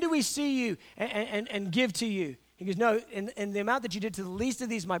 When do we see you and give to you? He goes, no, in the amount that you did to the least of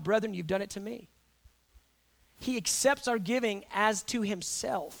these, my brethren, you've done it to me. He accepts our giving as to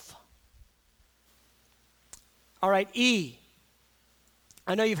himself. All right, E.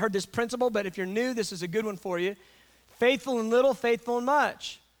 I know you've heard this principle, but if you're new, this is a good one for you. Faithful in little, faithful in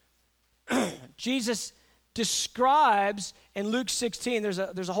much. Jesus describes in Luke 16, there's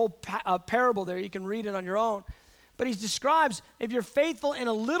a whole parable there. You can read it on your own. But he describes if you're faithful in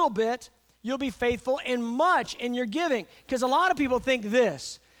a little bit, you'll be faithful in much in your giving. Because a lot of people think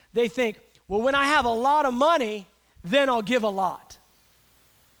this. They think, well, when I have a lot of money, then I'll give a lot.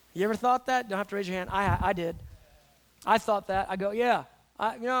 You ever thought that? Don't have to raise your hand. I did. I thought that. I go, yeah.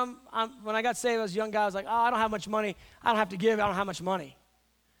 When I got saved, I was a young guy. I was like, oh, I don't have much money. I don't have to give. I don't have much money.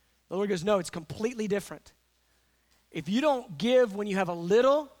 The Lord goes, no, it's completely different. If you don't give when you have a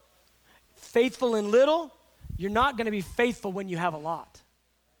little, faithful in little, you're not going to be faithful when you have a lot.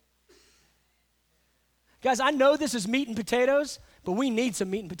 Guys, I know this is meat and potatoes, but we need some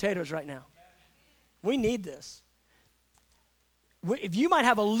meat and potatoes right now. We need this. If you might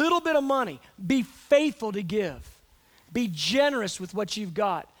have a little bit of money, be faithful to give. Be generous with what you've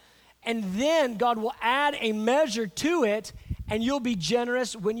got. And then God will add a measure to it, and you'll be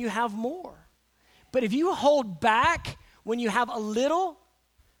generous when you have more. But if you hold back when you have a little,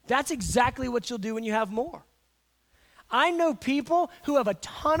 that's exactly what you'll do when you have more. I know people who have a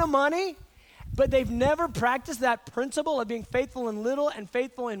ton of money, but they've never practiced that principle of being faithful in little and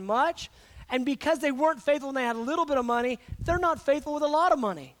faithful in much. And because they weren't faithful when they had a little bit of money, they're not faithful with a lot of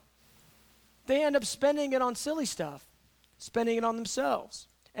money. They end up spending it on silly stuff, spending it on themselves,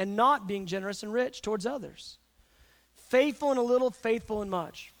 and not being generous and rich towards others. Faithful in a little, faithful in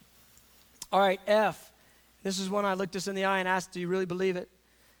much. All right, F. This is one I looked us in the eye and asked, do you really believe it?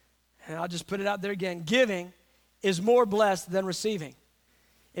 And I'll just put it out there again. Giving is more blessed than receiving.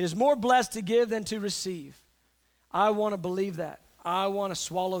 It is more blessed to give than to receive. I want to believe that. I want to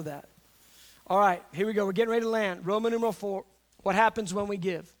swallow that. All right, here we go. We're getting ready to land. Roman numeral 4. What happens when we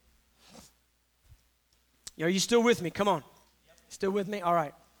give? Are you still with me? Come on. Still with me? All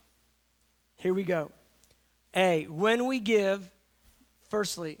right. Here we go. A, when we give,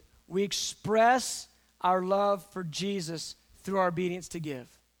 firstly, we express our love for Jesus through our obedience to give.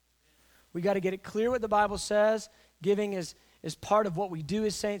 We got to get it clear what the Bible says. Giving is part of what we do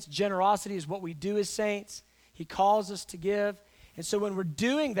as saints. Generosity is what we do as saints. He calls us to give. And so when we're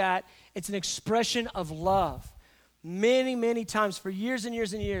doing that, it's an expression of love. Many, many times for years and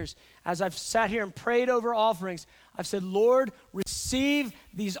years and years, as I've sat here and prayed over offerings, I've said, Lord, receive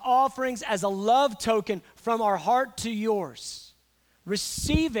these offerings as a love token from our heart to yours.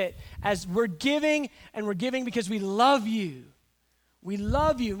 Receive it as we're giving, and we're giving because we love you. We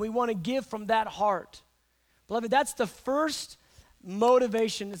love you, and we want to give from that heart. Beloved, that's the first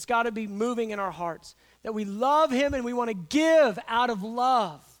motivation that's got to be moving in our hearts, that we love him and we want to give out of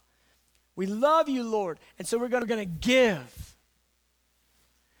love. We love you, Lord, and so we're going to give.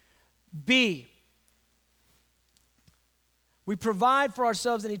 B, we provide for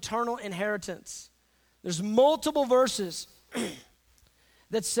ourselves an eternal inheritance. There's multiple verses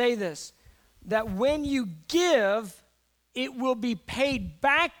that say this, that when you give, it will be paid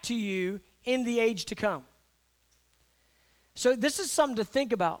back to you in the age to come. So this is something to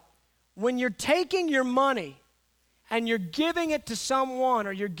think about. When you're taking your money and you're giving it to someone,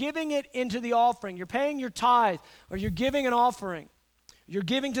 or you're giving it into the offering, you're paying your tithe, or you're giving an offering, you're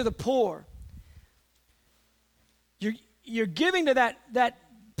giving to the poor, you're giving to that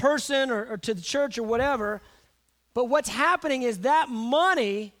person or to the church or whatever, but what's happening is that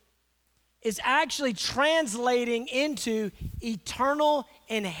money is actually translating into eternal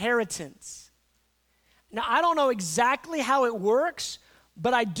inheritance. Now, I don't know exactly how it works,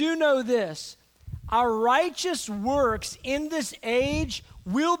 but I do know this. Our righteous works in this age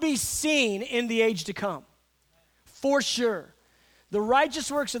will be seen in the age to come, for sure. The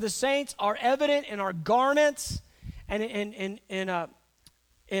righteous works of the saints are evident in our garments. And in 1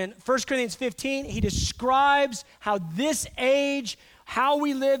 Corinthians 15, he describes how this age, how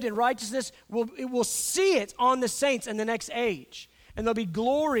we lived in righteousness, we'll see it on the saints in the next age. And there'll be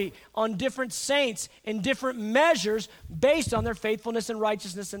glory on different saints in different measures based on their faithfulness and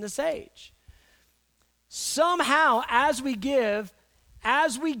righteousness in this age. Somehow, as we give,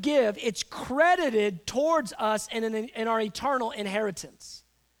 it's credited towards us in our eternal inheritance.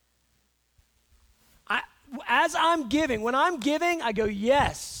 As I'm giving, when I'm giving, I go,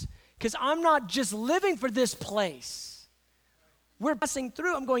 yes, because I'm not just living for this place. We're passing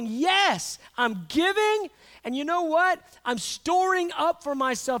through. I'm going, yes, I'm giving, and you know what? I'm storing up for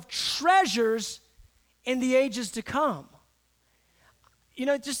myself treasures in the ages to come. You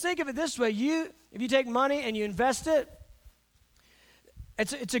know, just think of it this way. If you take money and you invest it,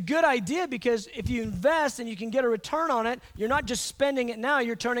 it's a good idea, because if you invest and you can get a return on it, you're not just spending it now,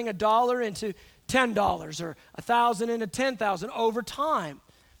 you're turning $1 into $10 or 1,000 into 10,000 over time.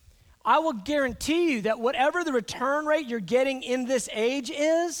 I will guarantee you that whatever the return rate you're getting in this age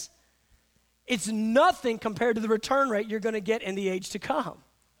is, it's nothing compared to the return rate you're going to get in the age to come.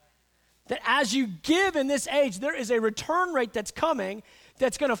 That as you give in this age, there is a return rate that's coming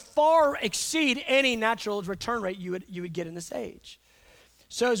that's going to far exceed any natural return rate you would get in this age.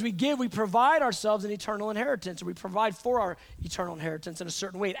 So as we give, we provide ourselves an eternal inheritance, or we provide for our eternal inheritance in a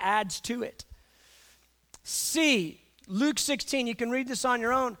certain way. It adds to it. C, Luke 16, you can read this on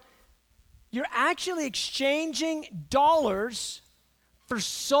your own. You're actually exchanging dollars for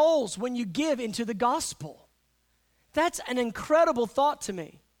souls when you give into the gospel. That's an incredible thought to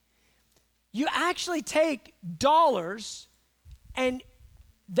me. You actually take dollars, and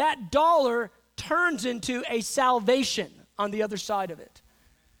that dollar turns into a salvation on the other side of it.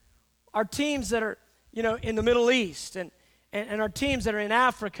 Our teams that are, in the Middle East, and our teams that are in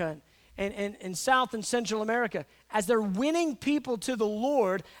Africa and South and Central America, as they're winning people to the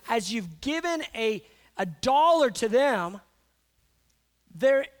Lord, as you've given a dollar to them,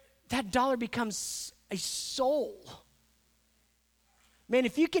 that dollar becomes a soul. Man,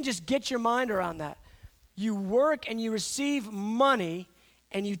 if you can just get your mind around that, you work and you receive money,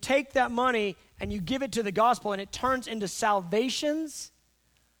 and you take that money and you give it to the gospel, and it turns into salvations.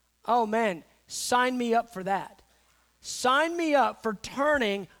 Oh man, sign me up for that. Sign me up for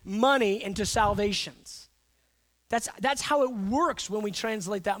turning money into salvations. That's how it works when we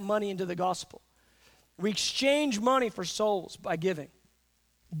translate that money into the gospel. We exchange money for souls by giving.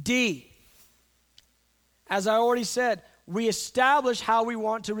 D, as I already said, we establish how we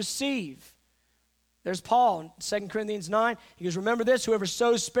want to receive. There's Paul in 2 Corinthians 9. He goes, remember this, whoever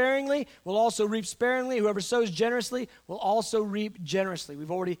sows sparingly will also reap sparingly. Whoever sows generously will also reap generously.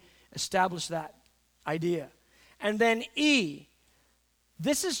 We've already established that idea. And then E,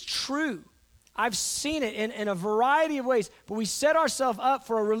 this is true. I've seen it in a variety of ways, but we set ourselves up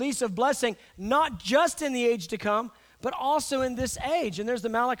for a release of blessing, not just in the age to come, but also in this age. And there's the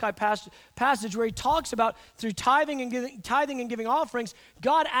Malachi passage where he talks about through tithing and giving offerings,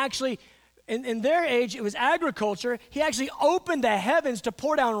 God actually, in their age, it was agriculture. He actually opened the heavens to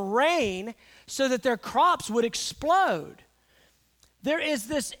pour down rain so that their crops would explode. There is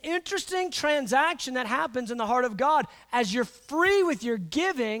this interesting transaction that happens in the heart of God. As you're free with your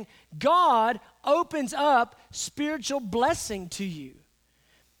giving, God opens up spiritual blessing to you.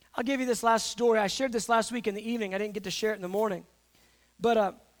 I'll give you this last story. I shared this last week in the evening. I didn't get to share it in the morning.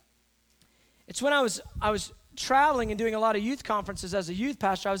 But it's when I was traveling and doing a lot of youth conferences as a youth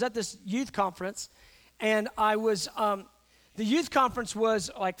pastor. I was at this youth conference, and the youth conference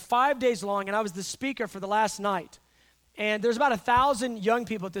was like 5 days long, and I was the speaker for the last night. And there's about 1,000 young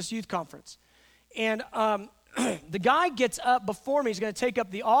people at this youth conference. And the guy gets up before me. He's going to take up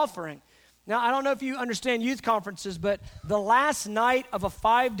the offering. Now, I don't know if you understand youth conferences, but the last night of a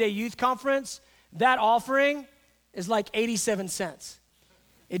 5-day youth conference, that offering is like 87 cents.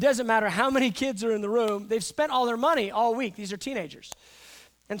 It doesn't matter how many kids are in the room. They've spent all their money all week. These are teenagers.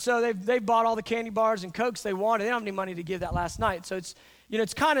 And so they've bought all the candy bars and Cokes they wanted. They don't have any money to give that last night. So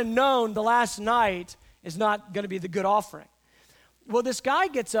it's kind of known the last night is not going to be the good offering. Well, this guy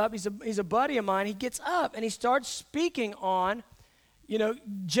gets up. He's a buddy of mine. He gets up and he starts speaking on,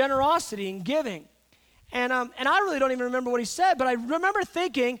 generosity and giving. And I really don't even remember what he said, but I remember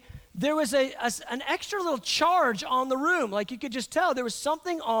thinking there was an extra little charge on the room. Like you could just tell there was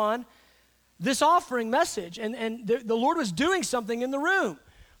something on this offering message, and the Lord was doing something in the room.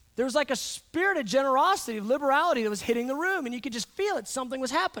 There was like a spirit of generosity, of liberality that was hitting the room, and you could just feel it. Something was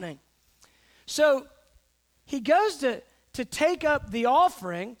happening. So he goes to take up the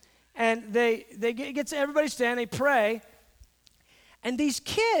offering, and they get everybody stand, they pray, and these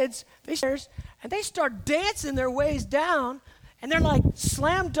kids, they start dancing their ways down, and they're like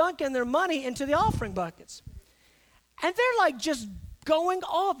slam dunking their money into the offering buckets. And they're like just going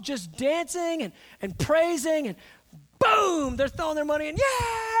off, just dancing and praising, and boom, they're throwing their money in.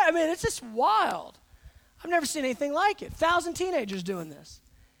 Yeah, I mean, it's just wild. I've never seen anything like it. 1,000 teenagers doing this.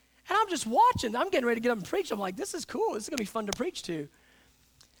 And I'm just watching. I'm getting ready to get up and preach. I'm like, this is cool. This is going to be fun to preach to.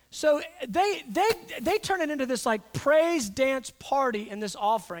 So they turn it into this like praise dance party in this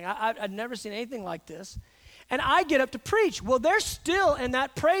offering. I'd never seen anything like this. And I get up to preach. Well, they're still in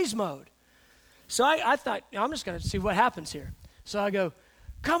that praise mode. So I thought, I'm just going to see what happens here. So I go,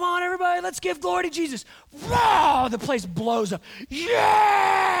 come on, everybody, let's give glory to Jesus. Wow, the place blows up.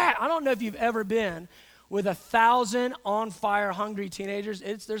 Yeah! I don't know if you've ever been with 1,000 on-fire, hungry teenagers.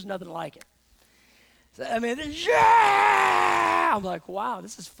 There's nothing like it. So, I mean, yeah! I'm like, wow,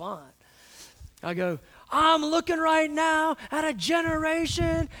 this is fun. I go, I'm looking right now at a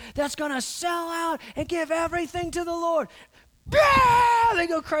generation that's going to sell out and give everything to the Lord. Yeah! They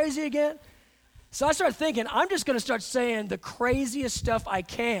go crazy again. So I started thinking, I'm just going to start saying the craziest stuff I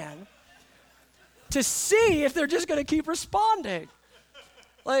can to see if they're just going to keep responding.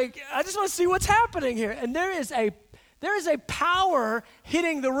 Like, I just want to see what's happening here. And there is a power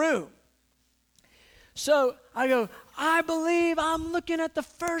hitting the room. So I go, I believe I'm looking at the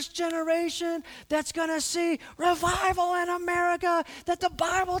first generation that's going to see revival in America that the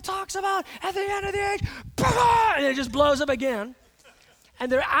Bible talks about at the end of the age. And it just blows up again. And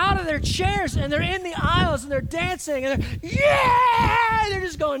they're out of their chairs, and they're in the aisles, and they're dancing, and they're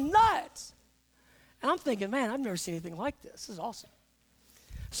just going nuts. And I'm thinking, man, I've never seen anything like this. This is awesome.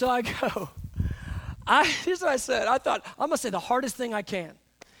 So I go, here's what I said. I thought, I'm going to say the hardest thing I can.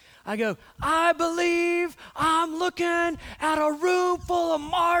 I go, I believe I'm looking at a room full of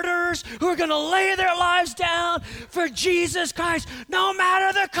martyrs who are going to lay their lives down for Jesus Christ, no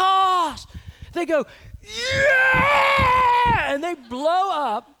matter the cost. They go, yeah! And they blow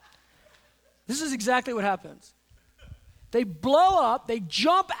up. This is exactly what happens. They blow up. They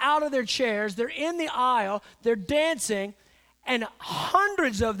jump out of their chairs. They're in the aisle. They're dancing. And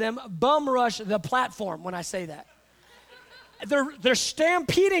hundreds of them bum rush the platform when I say that. They're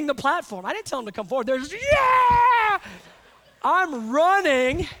stampeding the platform. I didn't tell them to come forward. They're just, yeah! I'm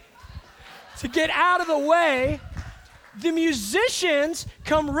running to get out of the way. The musicians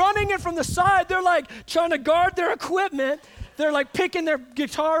come running in from the side. They're like trying to guard their equipment. They're like picking their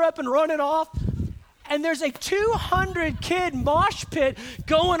guitar up and running off. And there's a 200 kid mosh pit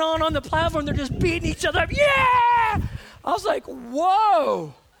going on the platform. They're just beating each other up. Yeah! I was like,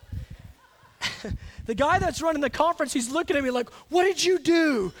 whoa. The guy that's running the conference, he's looking at me like, what did you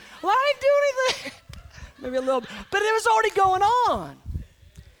do? Well, I didn't do anything. Maybe a little, but it was already going on.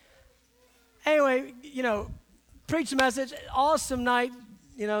 Anyway, preach the message, awesome night.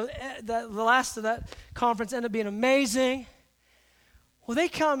 The last of that conference ended up being amazing. Well, they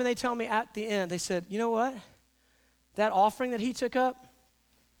come and they tell me at the end, they said, you know what? That offering that he took up,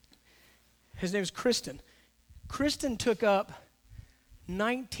 his name is Kristen. Kristen took up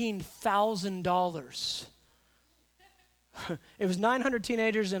 $19,000. It was 900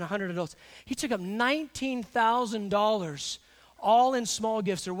 teenagers and 100 adults. He took up $19,000, all in small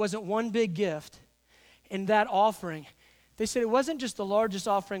gifts. There wasn't one big gift in that offering. They said it wasn't just the largest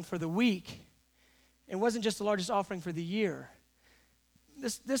offering for the week. It wasn't just the largest offering for the year.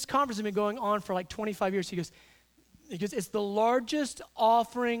 This conference has been going on for like 25 years. He goes, it's the largest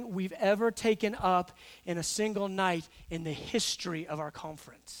offering we've ever taken up in a single night in the history of our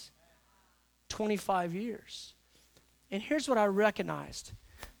conference. 25 years. And here's what I recognized.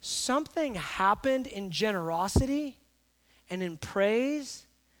 Something happened in generosity and in praise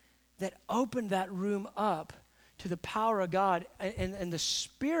that opened that room up to the power of God, and the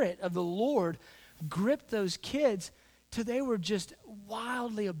Spirit of the Lord gripped those kids till they were just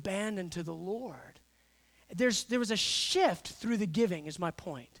wildly abandoned to the Lord. There was a shift through the giving, is my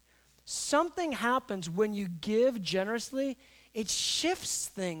point. Something happens when you give generously it shifts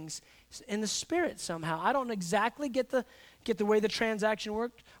things in the spirit somehow. I don't exactly get the way the transaction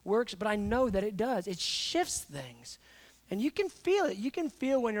works, but I know that it does. It shifts things. And you can feel it. You can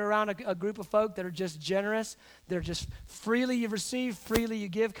feel when you're around a group of folk that are just generous. They're just freely you receive, freely you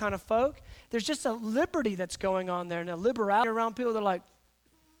give kind of folk. There's just a liberty that's going on there and a liberality around people that are like,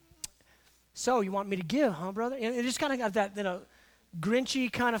 so you want me to give, huh, brother? And it just kind of got that,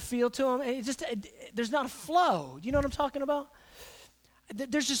 Grinchy kind of feel to them. There's not a flow. You know what I'm talking about?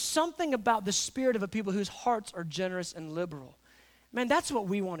 There's just something about the spirit of a people whose hearts are generous and liberal. Man, that's what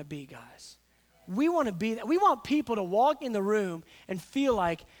we want to be, guys. We want to be that. We want people to walk in the room and feel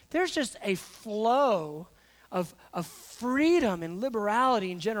like there's just a flow of freedom and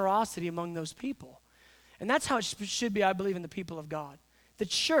liberality and generosity among those people. And that's how it should be, I believe, in the people of God. The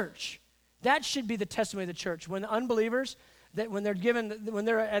church, that should be the testimony of the church. When the unbelievers, that when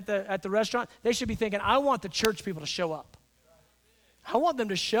they're at the restaurant, they should be thinking, I want the church people to show up. I want them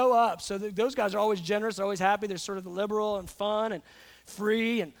to show up. So those guys are always generous, they're always happy, they're sort of liberal and fun and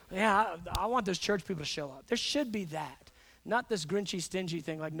free, and I want those church people to show up. There should be that, not this grinchy, stingy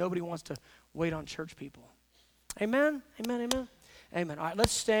thing like nobody wants to wait on church people. Amen, amen, amen, amen. All right,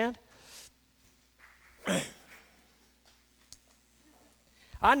 let's stand.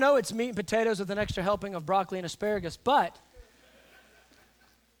 I know it's meat and potatoes with an extra helping of broccoli and asparagus, but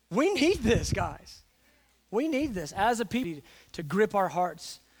we need this, guys. We need this as a people to grip our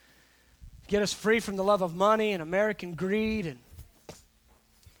hearts, get us free from the love of money and American greed, and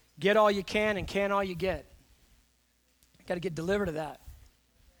get all you can and can all you get. Got to get delivered of that.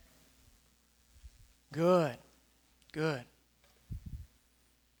 Good, good.